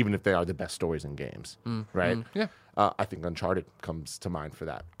 even if they are the best stories in games, right? Yeah. I think Uncharted comes to mind for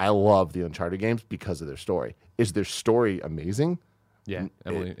that. I love the Uncharted games because of their story. Is their story amazing? Yeah,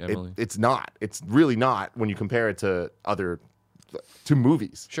 Emily. It's not. It's really not when you compare it to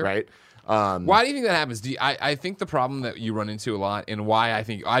movies, right? Why do you think that happens? I think the problem that you run into a lot, and why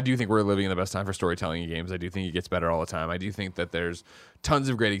I do think we're living in the best time for storytelling in games. I do think it gets better all the time. I do think that there's tons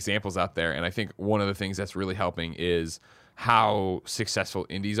of great examples out there, and I think one of the things that's really helping is how successful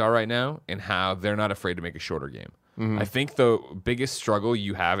indies are right now, and how they're not afraid to make a shorter game. I think the biggest struggle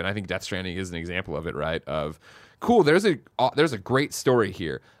you have, and I think Death Stranding is an example of it, right? Of cool, there's a great story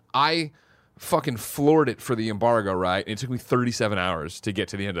here. I fucking floored it for the embargo, right? And it took me 37 hours to get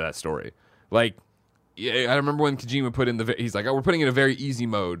to the end of that story. Like, I remember when Kojima put in he's like, we're putting in a very easy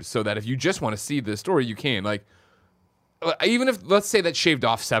mode so that if you just want to see the story, you can. Like, even if, let's say that shaved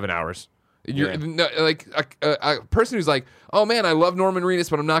off 7 hours. Like, a person who's like, oh man, I love Norman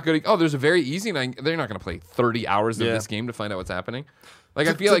Reedus, but I'm not good. There's a very easy, and they're not going to play 30 hours of this game to find out what's happening. Like,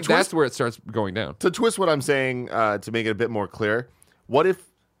 I feel like that's where it starts going down. To twist what I'm saying, to make it a bit more clear, what if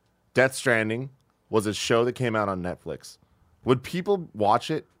Death Stranding was a show that came out on Netflix? Would people watch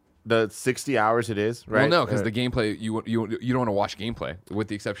it the 60 hours it is, right? Well, no, because the gameplay, you don't want to watch gameplay, with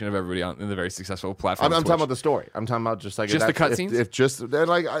the exception of everybody in the very successful platform. I'm talking about the story. I'm talking about just like the cutscenes. If just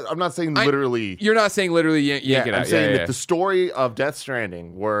like I'm not saying literally. You're not saying literally yank it out. I'm saying that the story of Death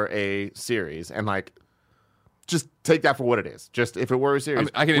Stranding were a series, and like, just take that for what it is. Just if it were a series,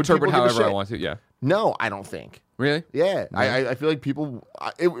 I can interpret however I want to. Yeah. No, I don't think. Really? Yeah, I feel like people.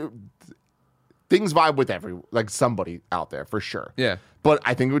 Things vibe with somebody out there for sure. Yeah. But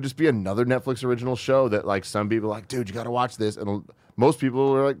I think it would just be another Netflix original show that like some people are like, dude, you got to watch this. And most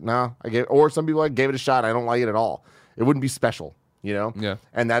people are like, nah, or some people gave it a shot. I don't like it at all. It wouldn't be special, Yeah.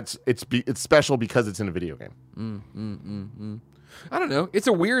 And it's special because it's in a video game. I don't know. It's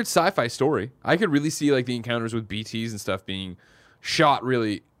a weird sci-fi story. I could really see like the encounters with BTs and stuff being shot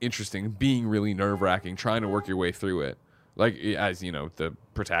really interesting, being really nerve-wracking, trying to work your way through it. Like, as you know, the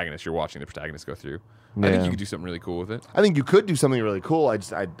protagonist, you're watching the protagonist go through. I think you could do something really cool with it. I think you could do something really cool. I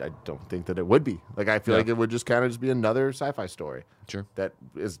don't think that it would be. Like, I feel like it would just kind of just be another sci-fi story. Sure. That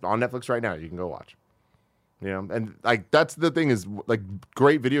is on Netflix right now. You can go watch. You know, and like that's the thing is like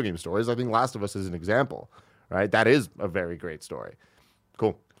great video game stories. I think Last of Us is an example, right? That is a very great story.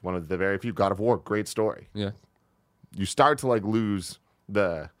 Cool. One of the very few. God of War, great story. Yeah. You start to like lose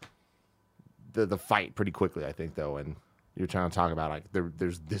the fight pretty quickly, I think, though, and you're trying to talk about like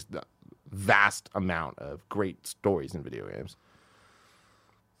there's this vast amount of great stories in video games.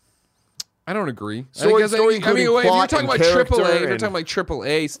 I don't agree. Story if you're talking about AAA, you're talking like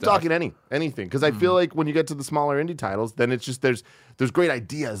AAA stuff. Talking anything, because I feel like when you get to the smaller indie titles, then it's just there's great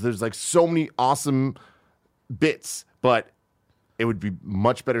ideas. There's like so many awesome bits, but it would be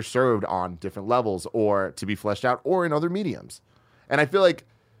much better served on different levels or to be fleshed out or in other mediums. And I feel like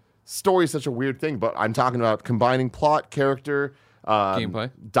story is such a weird thing, but I'm talking about combining plot, character,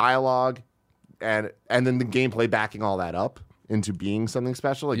 gameplay, dialogue, and then the gameplay backing all that up into being something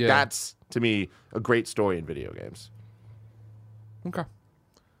special. Like that's, to me, a great story in video games. Okay.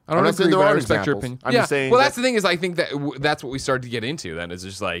 I don't agree, but I respect your opinion. I'm just saying. Well, that's the thing is I think that that's what we started to get into then is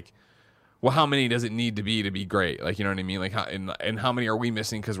just like, well, how many does it need to be great? Like, you know what I mean? Like, and how many are we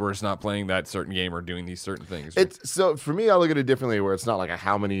missing because we're just not playing that certain game or doing these certain things? So for me, I look at it differently where it's not like a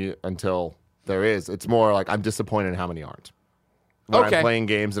how many until there is. It's more like I'm disappointed in how many aren't. When I'm playing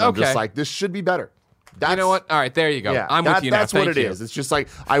games and I'm just like, this should be better. You know what? All right, there you go. Yeah, I'm with you now. That's what it is. It's just like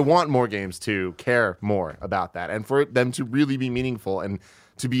I want more games to care more about that and for them to really be meaningful and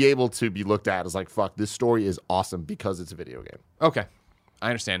to be able to be looked at as like, fuck, this story is awesome because it's a video game. Okay. I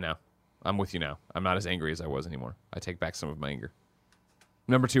understand now. I'm with you now. I'm not as angry as I was anymore. I take back some of my anger.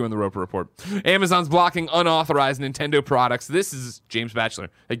 Number 2 on the Roper Report. Amazon's blocking unauthorized Nintendo products. This is James Batchelor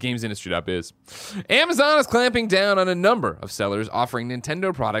at GamesIndustry.biz. Amazon is clamping down on a number of sellers offering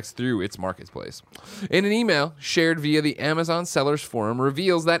Nintendo products through its marketplace. In an email shared via the Amazon Sellers Forum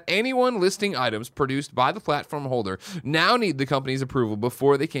reveals that anyone listing items produced by the platform holder now need the company's approval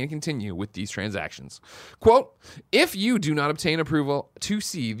before they can continue with these transactions. Quote, if you do not obtain approval to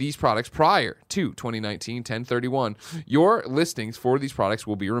see these products prior to 2019-10/31, your listings for these products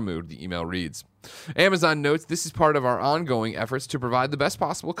will be removed, the email reads. Amazon notes this is part of our ongoing efforts to provide the best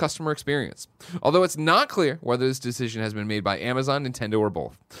possible customer experience. Although it's not clear whether this decision has been made by Amazon, Nintendo, or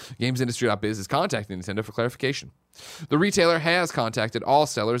both. GamesIndustry.biz is contacting Nintendo for clarification. The retailer has contacted all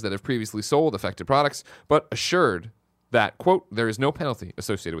sellers that have previously sold affected products, but assured that, quote, there is no penalty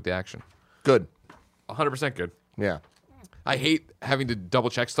associated with the action. Good. 100% good. Yeah. I hate having to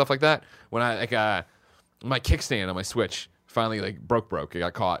double check stuff like that. When I my kickstand on my Switch finally like broke. It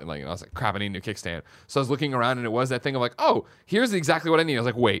got caught and like I was like, crap, I need a new kickstand. So I was looking around and it was that thing of like, oh, here's exactly what I need. I was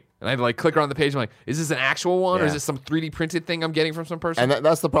like, wait, and I had to like click around the page. I'm like, is this an actual one or is this some 3D printed thing I'm getting from some person? And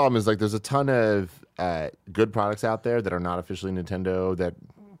that's the problem is like there's a ton of good products out there that are not officially Nintendo that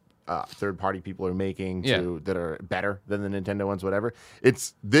third-party people are making that are better than the Nintendo ones, whatever.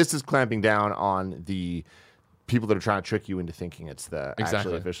 This is clamping down on the people that are trying to trick you into thinking it's the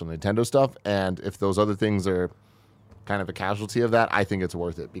actually official Nintendo stuff. And if those other things are kind of a casualty of that, I think it's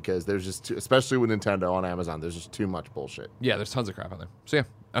worth it because there's just especially with Nintendo on Amazon, there's just too much bullshit. Yeah, there's tons of crap out there. So yeah,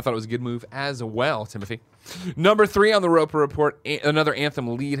 I thought it was a good move as well, Timothy. Number 3 on the Roper Report, another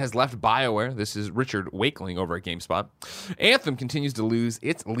Anthem lead has left BioWare. This is Richard Wakeling over at GameSpot. Anthem continues to lose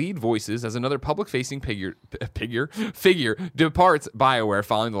its lead voices as another public-facing figure departs BioWare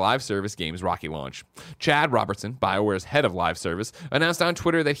following the live service game's rocky launch. Chad Robertson, BioWare's head of live service, announced on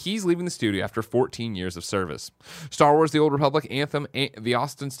Twitter that he's leaving the studio after 14 years of service. Star Wars: The Old Republic, Anthem, the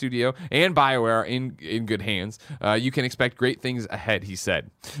Austin studio, and BioWare are in good hands. You can expect great things ahead, he said.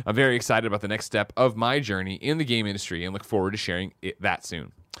 I'm very excited about the next step of my journey in the game industry and look forward to sharing that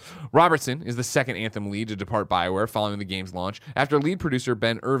soon. Robertson is the second Anthem lead to depart BioWare following the game's launch after lead producer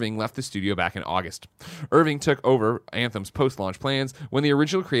Ben Irving left the studio back in August. Irving took over Anthem's post-launch plans when the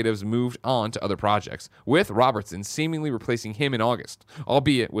original creatives moved on to other projects, with Robertson seemingly replacing him in August,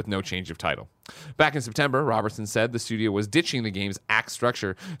 albeit with no change of title. Back in September, Robertson said the studio was ditching the game's act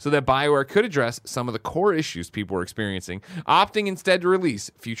structure so that BioWare could address some of the core issues people were experiencing, opting instead to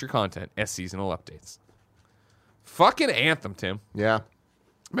release future content as seasonal updates. Fucking Anthem, Tim. Yeah.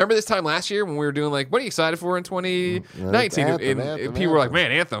 Remember this time last year when we were doing like, what are you excited for in 2019? And people were like,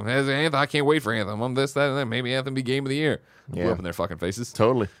 man, Anthem. I can't wait for Anthem. I'm this, that, and that. Maybe Anthem be game of the year. Yeah. Blew up in their fucking faces.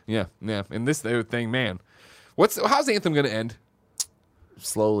 Totally. Yeah. And this thing, man. How's Anthem going to end?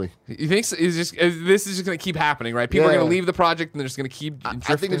 Slowly. You think so? This is just going to keep happening, right? People are going to leave the project and they're just going to keep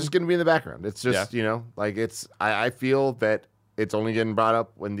drifting. I think it's just going to be in the background. It's just, like I feel that it's only getting brought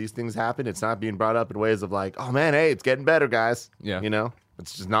up when these things happen. It's not being brought up in ways of like, oh man, hey, it's getting better, guys. Yeah. You know,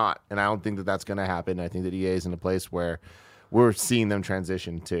 it's just not. And I don't think that that's going to happen. I think that EA is in a place where we're seeing them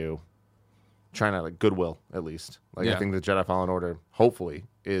transition to trying to like goodwill, at least. Like I think the Jedi Fallen Order, hopefully,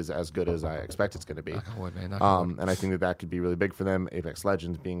 is as good as I expect it's going to be. Knock on wood, man. Knock on wood. And I think that that could be really big for them. Apex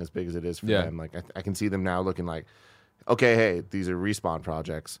Legends being as big as it is for them. Like I can see them now looking like, okay, hey, these are Respawn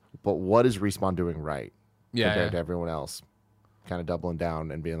projects, but what is Respawn doing right compared to everyone else? Kind of doubling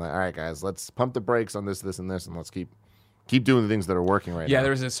down and being like, all right, guys, let's pump the brakes on this, and this, and let's keep doing the things that are working right now. Yeah, there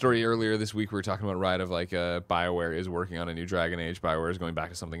was a story earlier this week we were talking about, right, of like BioWare is working on a new Dragon Age. BioWare is going back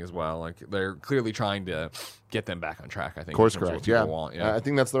to something as well. Like they're clearly trying to get them back on track, I think. Course correct, yeah. Want. I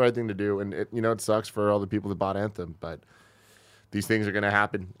think that's the right thing to do. And, it sucks for all the people that bought Anthem, but these things are going to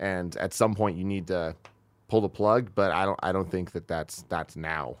happen. And at some point you need to pull the plug, but I don't think that that's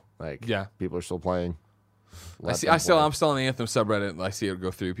now. Like, people are still playing. I'm still on the Anthem subreddit. I see it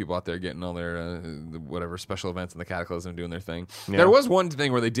go through people out there getting all their whatever special events in the Cataclysm doing their thing. Yeah. There was one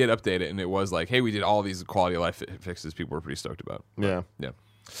thing where they did update it, and it was like, hey, we did all these quality of life fixes. People were pretty stoked about. Yeah.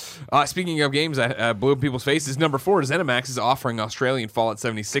 Speaking of games that blew up people's faces, number 4, ZeniMax is offering Australian Fallout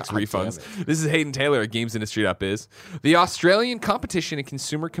 76 refunds. This is Hayden Taylor at GamesIndustry.biz. The Australian Competition and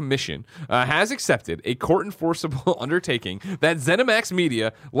Consumer Commission has accepted a court-enforceable undertaking that ZeniMax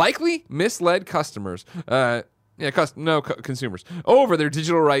Media likely misled customers. Consumers over their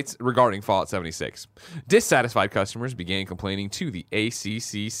digital rights regarding Fallout 76. Dissatisfied customers began complaining to the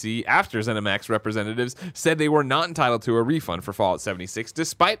ACCC after ZeniMax representatives said they were not entitled to a refund for Fallout 76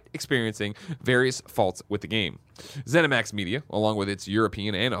 despite experiencing various faults with the game. ZeniMax Media, along with its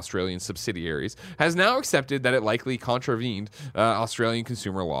European and Australian subsidiaries, has now accepted that it likely contravened Australian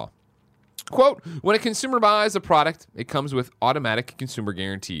consumer law. Quote, when a consumer buys a product, it comes with automatic consumer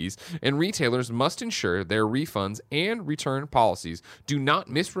guarantees, and retailers must ensure their refunds and return policies do not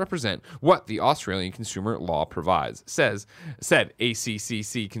misrepresent what the Australian consumer law provides, said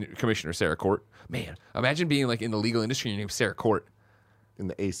ACCC Commissioner Sarah Court. Man, imagine being like in the legal industry and your name's Sarah Court. In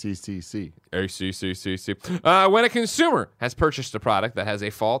the ACCC. When a consumer has purchased a product that has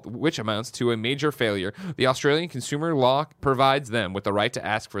a fault which amounts to a major failure, the Australian consumer law provides them with the right to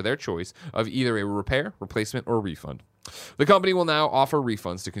ask for their choice of either a repair, replacement, or refund. The company will now offer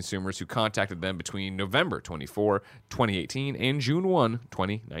refunds to consumers who contacted them between November 24, 2018 and June 1,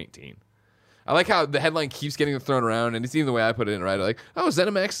 2019. I like how the headline keeps getting thrown around, and it's even the way I put it in, right? Like, oh,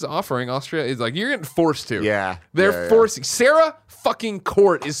 ZeniMax is offering Australia. It's like, you're getting forced to. Yeah. They're forcing. Sarah fucking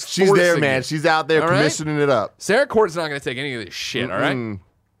Court is forcing. She's there, man. She's out there commissioning it up. Sarah Court's not going to take any of this shit, all right?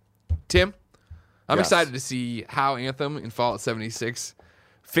 Tim, I'm excited to see how Anthem and Fallout 76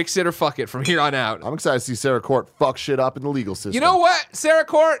 fix it or fuck it from here on out. I'm excited to see Sarah Court fuck shit up in the legal system. You know what, Sarah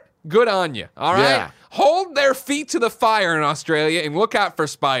Court? Good on you, all right? Yeah. Hold their feet to the fire in Australia and look out for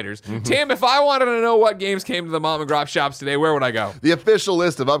spiders. Tim, if I wanted to know what games came to the mom and grop shops today, where would I go? The official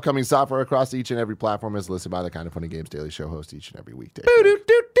list of upcoming software across each and every platform is listed by the Kind of Funny Games Daily Show host each and every weekday.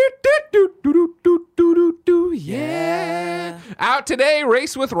 Yeah. Out today,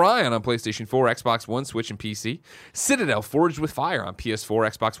 Race with Ryan on PlayStation 4, Xbox One, Switch, and PC. Citadel Forged with Fire on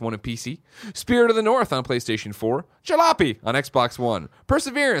PS4, Xbox One, and PC. Spirit of the North on PlayStation 4. Jalopy on Xbox One.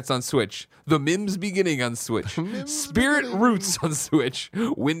 Perseverance on Switch. The Mims Beginning on Switch. Spirit Roots on Switch.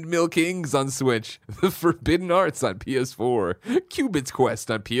 Windmill Kings on Switch. The Forbidden Arts on PS4. Cubit's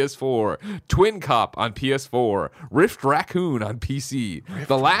Quest on PS4. Twin Cop on PS4. Rift Raccoon on PC.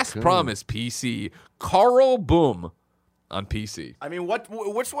 The Last Promise PC. Carl Boom on PC. I mean,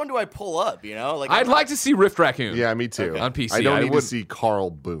 which one do I pull up, you know? Like, I'd like to see Rift Raccoon. Yeah, me too. Okay. On PC. I don't need to see Carl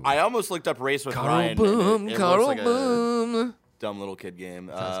Boom. I almost looked up Race with Ryan. Carl Boom. Dumb little kid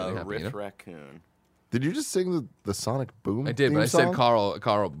game. Rift Raccoon. Did you just sing the Sonic Boom? I did, but I said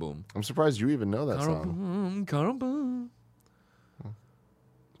Carl Boom. I'm surprised you even know that song. Carl Boom.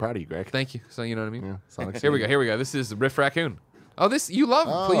 Proud of you, Greg. Thank you. So you know what I mean? Yeah, Sonic Here we go. This is Rift Raccoon. Oh, you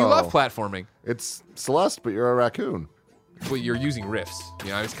love platforming. It's Celeste, but you're a raccoon. Well, you're using riffs. You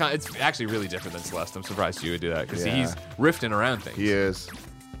know, it's actually really different than Celeste. I'm surprised you would do that because he's rifting around things. He is.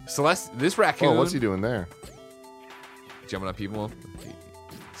 Celeste, this raccoon. Oh, what's he doing there? Jumping on people.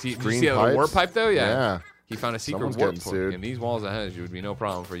 Did you see the warp pipe though? Yeah. He found a secret warp pipe. And these walls ahead would be no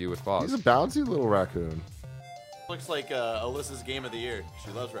problem for you with boss. He's a bouncy little raccoon. Looks like Alyssa's game of the year. She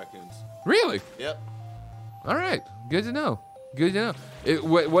loves raccoons. Really? Yep. All right. Good to know. Good to know.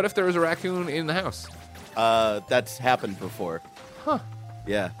 What if there was a raccoon in the house? That's happened before. Huh.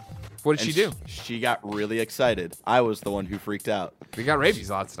 Yeah. What did she do? She got really excited. I was the one who freaked out. We got rabies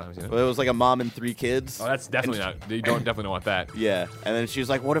lots of times, you know? Well, it was like a mom and 3 kids. Oh, that's definitely not. You don't definitely don't want that. Yeah. And then she was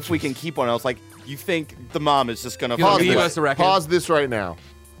like, what if we can keep one? I was like, You think the mom is just gonna He'll leave fucking- us a record. Pause this right now.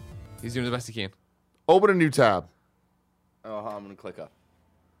 He's doing the best he can. Open a new tab. Oh, I'm gonna click up.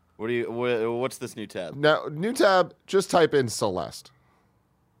 What's this new tab? Now, new tab, just type in Celeste.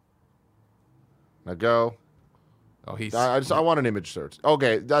 Now go. Oh, he's. I want an image search.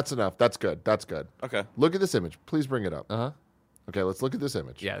 Okay, that's enough. That's good. That's good. Okay. Look at this image. Please bring it up. Uh-huh. Okay, let's look at this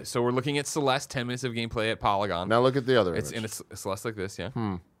image. Yeah, so we're looking at Celeste, 10 minutes of gameplay at Polygon. Now look at the other It's image. and it's Celeste like this, yeah.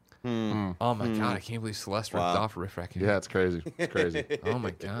 Oh my god, I can't believe Celeste ripped Wow. off Riff Racket. Yeah, it's crazy. It's crazy. Oh my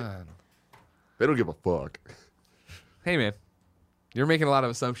god. They don't give a fuck. Hey man, you're making a lot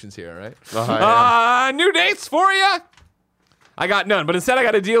of assumptions here, right? I New dates for you. I got none, but instead I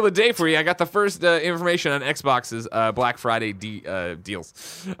got a deal of the day for you. I got the first information on Xbox's Black Friday deals.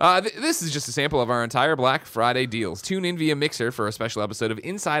 This is just a sample of our entire Black Friday deals. Tune in via Mixer for a special episode of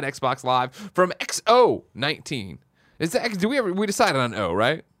Inside Xbox Live from XO19. Is that we decided on O,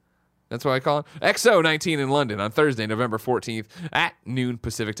 right? That's what I call it. XO19 in London on Thursday, November 14th at noon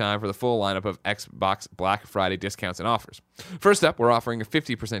Pacific time for the full lineup of Xbox Black Friday discounts and offers. First up, we're offering a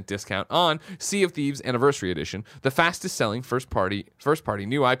 50% discount on Sea of Thieves Anniversary Edition, the fastest selling first party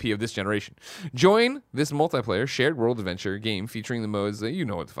new IP of this generation. Join this multiplayer shared world adventure game featuring the modes, you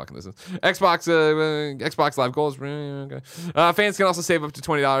know what the fucking this is. Xbox Live Goals. Okay. Fans can also save up to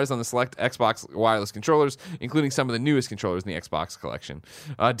 $20 on the select Xbox wireless controllers, including some of the newest controllers in the Xbox collection.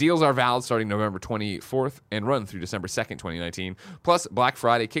 Deals are valid starting November 24th and run through December 2nd, 2019. Plus, Black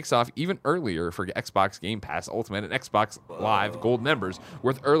Friday kicks off even earlier for Xbox Game Pass Ultimate and Xbox Live Gold members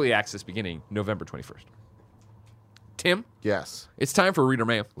with early access beginning November 21st. Tim? Yes. It's time for Reader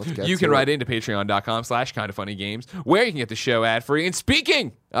Mail. get You can to write it. into patreon.com/kindoffunnygames, where you can get the show ad-free. And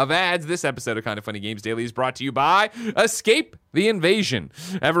speaking of ads, this episode of Kind of Funny Games Daily is brought to you by Escape the Invasion.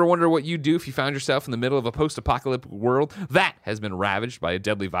 Ever wonder what you'd do if you found yourself in the middle of a post-apocalyptic world that has been ravaged by a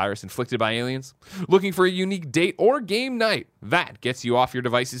deadly virus inflicted by aliens? Looking for a unique date or game night that gets you off your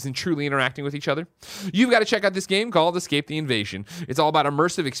devices and truly interacting with each other? You've got to check out this game called Escape the Invasion. It's all about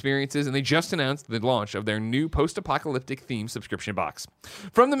immersive experiences, and they just announced the launch of their new post-apocalyptic theme subscription box.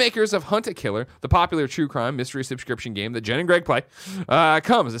 From the makers of Hunt a Killer, the popular true crime mystery subscription game that Jen and Greg play,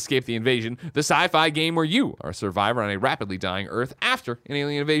 comes Escape the Invasion, the sci-fi game where you are a survivor on a rapidly dying Earth after an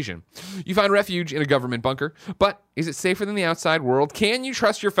alien invasion. You find refuge in a government bunker, but is it safer than the outside world? Can you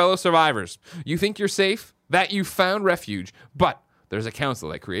trust your fellow survivors? You think you're safe, that you found refuge, but there's a council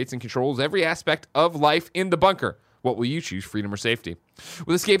that creates and controls every aspect of life in the bunker. What will you choose, freedom or safety?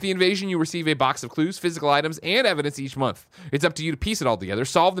 With Escape the Invasion, you receive a box of clues, physical items, and evidence each month. It's up to you to piece it all together,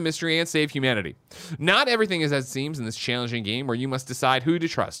 solve the mystery, and save humanity. Not everything is as it seems in this challenging game where you must decide who to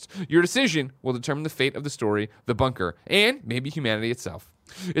trust. Your decision will determine the fate of the story, the bunker, and maybe humanity itself.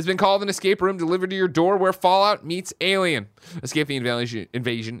 It's been called an escape room delivered to your door where Fallout meets Alien. Escape the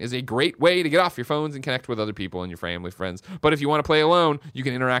Invasion is a great way to get off your phones and connect with other people and your family, friends. But if you want to play alone, you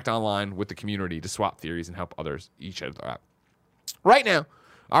can interact online with the community to swap theories and help each other out. Right now,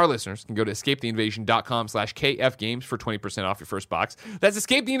 our listeners can go to escapetheinvasion.com/kfgames for 20% off your first box. That's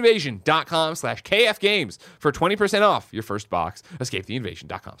escapetheinvasion.com/kfgames for 20% off your first box.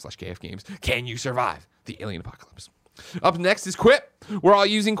 Escapetheinvasion.com/kfgames. Can you survive the alien apocalypse? Up next is Quip. We're all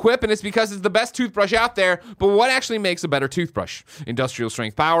using Quip, and it's because it's the best toothbrush out there. But what actually makes a better toothbrush? Industrial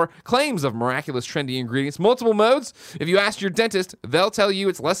strength power, claims of miraculous trendy ingredients, multiple modes. If you ask your dentist, they'll tell you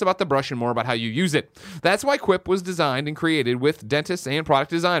it's less about the brush and more about how you use it. That's why Quip was designed and created with dentists and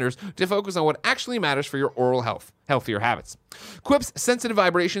product designers to focus on what actually matters for your oral health, healthier habits. Quip's sensitive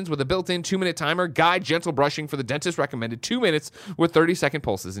vibrations with a built-in 2-minute timer guide gentle brushing for the dentist recommended 2 minutes with 30-second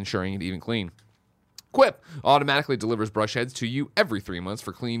pulses, ensuring it even clean. Quip automatically delivers brush heads to you every 3 months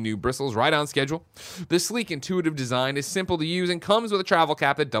for clean new bristles right on schedule. The sleek, intuitive design is simple to use and comes with a travel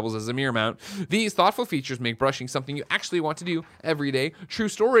cap that doubles as a mirror mount. These thoughtful features make brushing something you actually want to do every day. True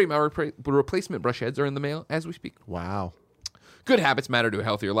story, my replacement brush heads are in the mail as we speak. Wow. Good habits matter to a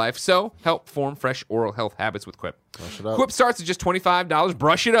healthier life, so help form fresh oral health habits with Quip. Brush it up. Quip starts at just $25.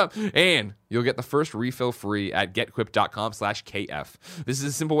 Brush it up, and you'll get the first refill free at getquip.com/kf. This is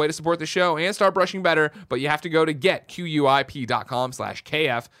a simple way to support the show and start brushing better, but you have to go to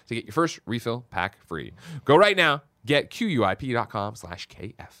getquip.com/kf to get your first refill pack free. Go right now,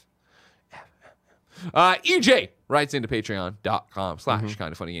 getquip.com/kf. EJ writes into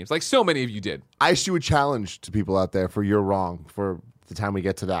patreon.com/kindoffunnygames, like so many of you did. I issue a challenge to people out there for You're Wrong for the time we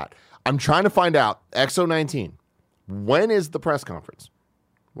get to that. I'm trying to find out, XO19, when is the press conference?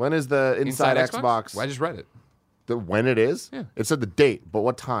 When is the Inside Xbox? Well, I just read it. When it is? Yeah. It said the date, but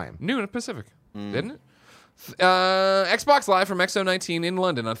what time? Noon Pacific, didn't it? Xbox Live from XO19 in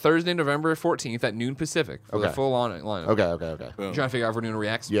London on Thursday, November 14th at noon Pacific for the Okay. full-on lineup. Okay. You trying to figure out if we're doing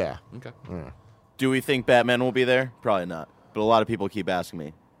reacts? Yeah. Okay. Do we think Batman will be there? Probably not. But a lot of people keep asking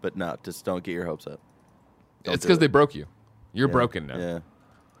me. But no, just don't get your hopes up. It's because they broke you. You're broken now. Yeah.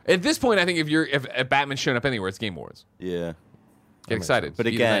 At this point, I think if Batman's showing up anywhere, it's Game Awards. Yeah. Get excited. But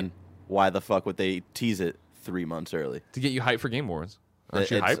again, why the fuck would they tease it 3 months early? To get you hyped for Game Awards.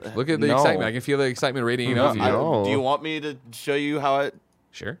 Aren't you It's- hyped? Look at the no. excitement. I can feel the excitement radiating off you. No. Do you want me to show you how it?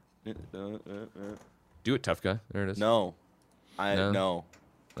 Sure. Do it, tough guy. There it is. No. No. No.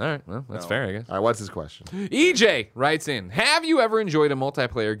 All right. Well, that's No. fair, I guess. All right, what's his question? EJ writes in: have you ever enjoyed a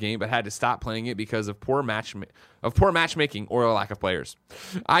multiplayer game but had to stop playing it because of poor matchmaking or a lack of players?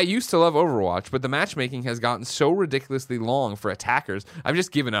 I used to love Overwatch, but the matchmaking has gotten so ridiculously long for attackers, I've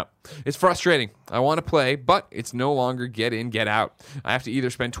just given up. It's frustrating. I want to play, but it's no longer get in, get out. I have to either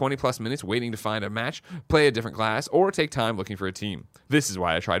spend 20 plus minutes waiting to find a match, play a different class, or take time looking for a team. This is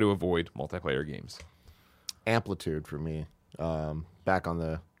why I try to avoid multiplayer games. Amplitude for me. Back on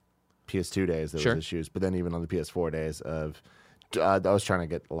the PS2 days, there Sure. was issues, but then even on the PS4 days of, I was trying to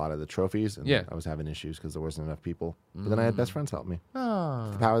get a lot of the trophies, and Yeah. I was having issues because there wasn't enough people. But then I had best friends help me. Oh,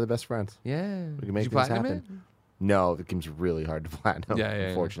 The power of the best friends. yeah. We can make Did you things platinum happen. it? No, the game's really hard to platinum. Yeah,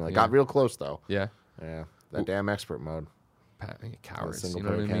 Unfortunately, yeah. got real close though. Yeah. Yeah, that damn expert mode. Cowards. single You know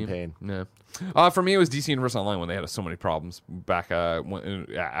what I player mean? campaign. No. For me, it was DC Universe Online when they had so many problems back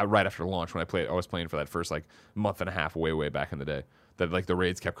right after launch when I was playing for that first like month and a half way back in the day. That like the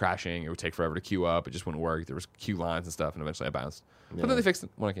raids kept crashing. It would take forever to queue up. It just wouldn't work. There was queue lines and stuff, and eventually I bounced. But then they fixed it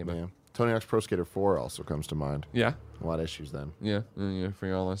when I came back. Yeah. Tony Hawk's Pro Skater 4 also comes to mind. Yeah. A lot of issues then. Yeah, for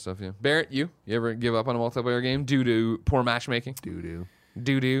your online stuff. Yeah, Barrett, you ever give up on a multiplayer game due to poor matchmaking? Doo-doo.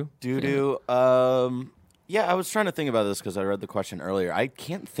 Doo-doo. Yeah, I was trying to think about this because I read the question earlier. I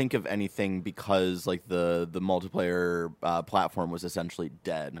can't think of anything because like the multiplayer platform was essentially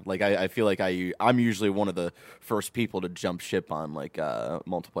dead. Like I feel like I'm usually one of the first people to jump ship on like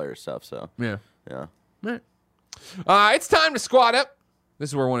multiplayer stuff. So Yeah. yeah. All right. It's time to squad up. This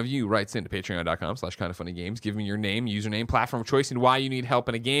is where one of you writes into patreon.com/kindoffunnygames. Give me your name, username, platform of choice, and why you need help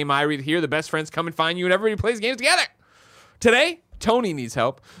in a game. I read it here. The best friends come and find you, and everybody plays games together. Today, Tony needs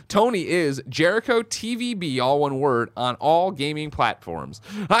help. Tony is Jericho TVB, all one word, on all gaming platforms.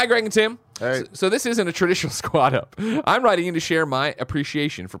 Hi, Greg and Tim. Hey. So this isn't a traditional squad up. I'm writing in to share my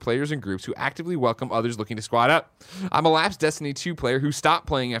appreciation for players and groups who actively welcome others looking to squad up. I'm a lapsed Destiny 2 player who stopped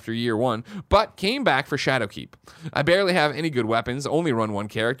playing after year 1, but came back for Shadowkeep. I barely have any good weapons, only run one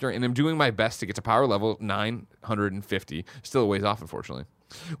character, and am doing my best to get to power level 950. Still a ways off, unfortunately.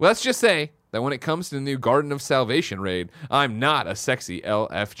 Let's just say that when it comes to the new Garden of Salvation raid, I'm not a sexy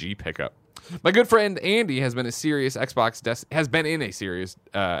LFG pickup. My good friend Andy has been in a serious Xbox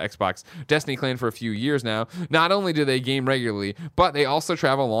Destiny clan for a few years now. Not only do they game regularly, but they also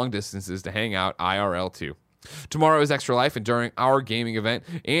travel long distances to hang out IRL too. Tomorrow is Extra Life, and during our gaming event,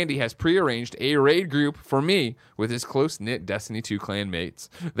 Andy has prearranged a raid group for me with his close-knit Destiny 2 clan mates.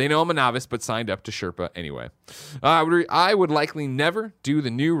 They know I'm a novice, but signed up to Sherpa anyway. I would likely never do the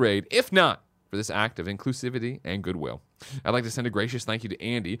new raid, if not for this act of inclusivity and goodwill. I'd like to send a gracious thank you to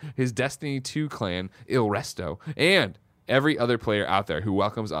Andy, his Destiny 2 clan, Il Resto, and every other player out there who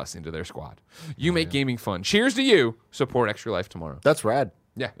welcomes us into their squad. You make gaming fun. Cheers to you. Support Extra Life tomorrow. That's rad.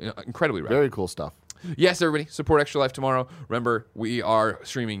 Yeah, incredibly rad. Very cool stuff. Yes, everybody, support Extra Life tomorrow. Remember, we are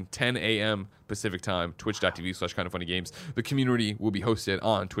streaming 10 a.m. Pacific time, twitch.tv/kindoffunnygames. The community will be hosted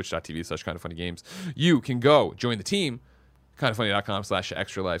on twitch.tv/kindoffunnygames. You can go join the team,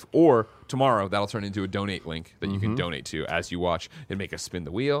 kindoffunny.com/extra life, or tomorrow that'll turn into a donate link that you can donate to as you watch and make us spin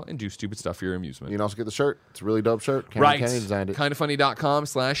the wheel and do stupid stuff for your amusement. You can also get the shirt. It's a really dope shirt. Right. Kenny designed it.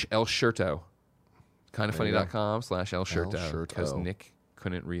 kindoffunny.com/elshirto. kindoffunny.com/elshirto. Shirto. Because Nick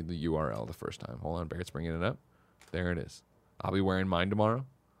couldn't read the URL the first time. Hold on, Barrett's bringing it up. There it is. I'll be wearing mine tomorrow.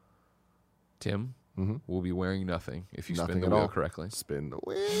 Tim will be wearing nothing if you spin Nothing the at wheel all. correctly. Spin the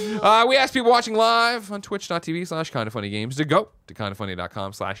wheel. We ask people watching live on twitch.tv/kindoffunnygames to go to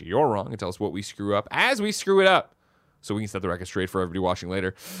kindoffunny.com/you're wrong and tell us what we screw up as we screw it up, so we can set the record straight for everybody watching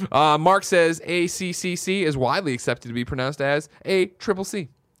later. Mark says ACCC is widely accepted to be pronounced as a triple C.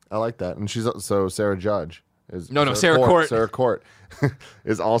 I like that. And she's so Sarah Judge is Sarah Court. Sarah Court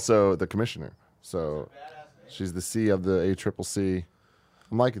is also the commissioner. So she's the C of the ACCC.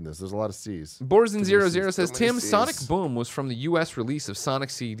 I'm liking this. There's a lot of C's. Borzen00 says, So many Tim, Cs. Sonic Boom was from the U.S. release of Sonic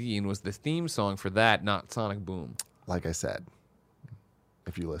CD and was the theme song for that, not Sonic Boom. Like I said,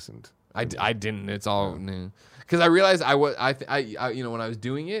 if you listened. I didn't. It's all because I realized when I was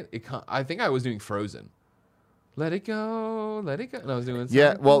doing it, I think I was doing Frozen. Let it go, let it go. No, I was doing.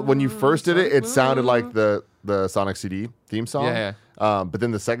 Yeah, well, when you first did it, it sounded like the. the Sonic CD theme song. Yeah, But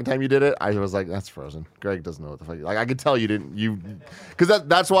then the second time you did it, I was like, that's Frozen. Greg doesn't know what the fuck. Like, I could tell you didn't. Because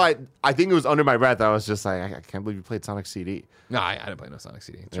that's why I think it was under my breath. I was just like, I can't believe you played Sonic CD. No, I didn't play no Sonic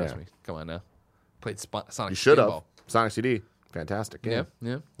CD. Trust me. Come on now. Played Sonic. You should have. Spinball. Sonic CD. Fantastic game.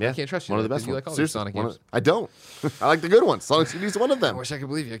 Yeah. I can't trust you. One of the best You ones. like all these Seriously, Sonic one games. I don't. I like the good ones. Sonic CD is one of I them. wish I could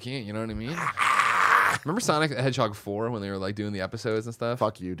believe you. I can't. You know what I mean? Remember Sonic the Hedgehog 4 when they were like doing the episodes and stuff?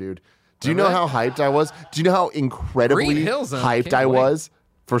 Fuck you, dude. Do you Remember know that? how hyped I was? Do you know how incredibly Green Hill Zone, hyped can't I wait. was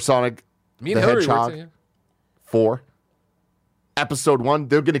for Sonic Me the and Hillary were Hedgehog too. 4? Episode 1.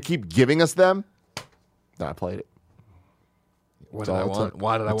 They're going to keep giving us them. Then I played it. What That's did I all it want? took.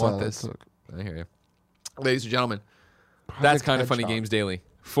 Why did I That's want all it this? took. I hear you. Ladies and gentlemen, that's kind of funny Hedgehog. games daily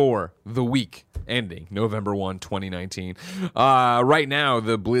for the week ending November 1, 2019. Right now,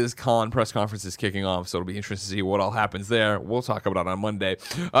 the BlizzCon press conference is kicking off, so it'll be interesting to see what all happens there. We'll talk about it on Monday.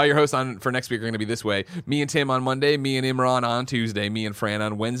 Your hosts for next week are going to be this way. Me and Tim on Monday, me and Imran on Tuesday, me and Fran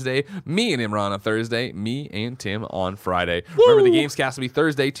on Wednesday, me and Imran on Thursday, me and Tim on Friday. Remember, the Gamescast will be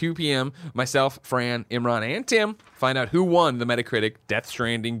Thursday, 2 p.m. Myself, Fran, Imran, and Tim find out who won the Metacritic Death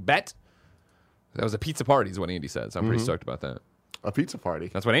Stranding bet. That was a pizza party is what Andy said, so I'm pretty stoked about that. A pizza party.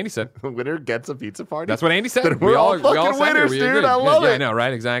 That's what Andy said. The winner gets a pizza party? That's what Andy said. Then we're all fucking sat here. winners, We dude. agreed. I love Yeah, it. I know,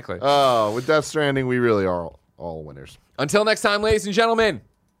 right? Exactly. Oh, with Death Stranding, we really are all winners. Until next time, ladies and gentlemen,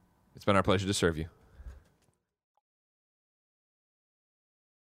 it's been our pleasure to serve you.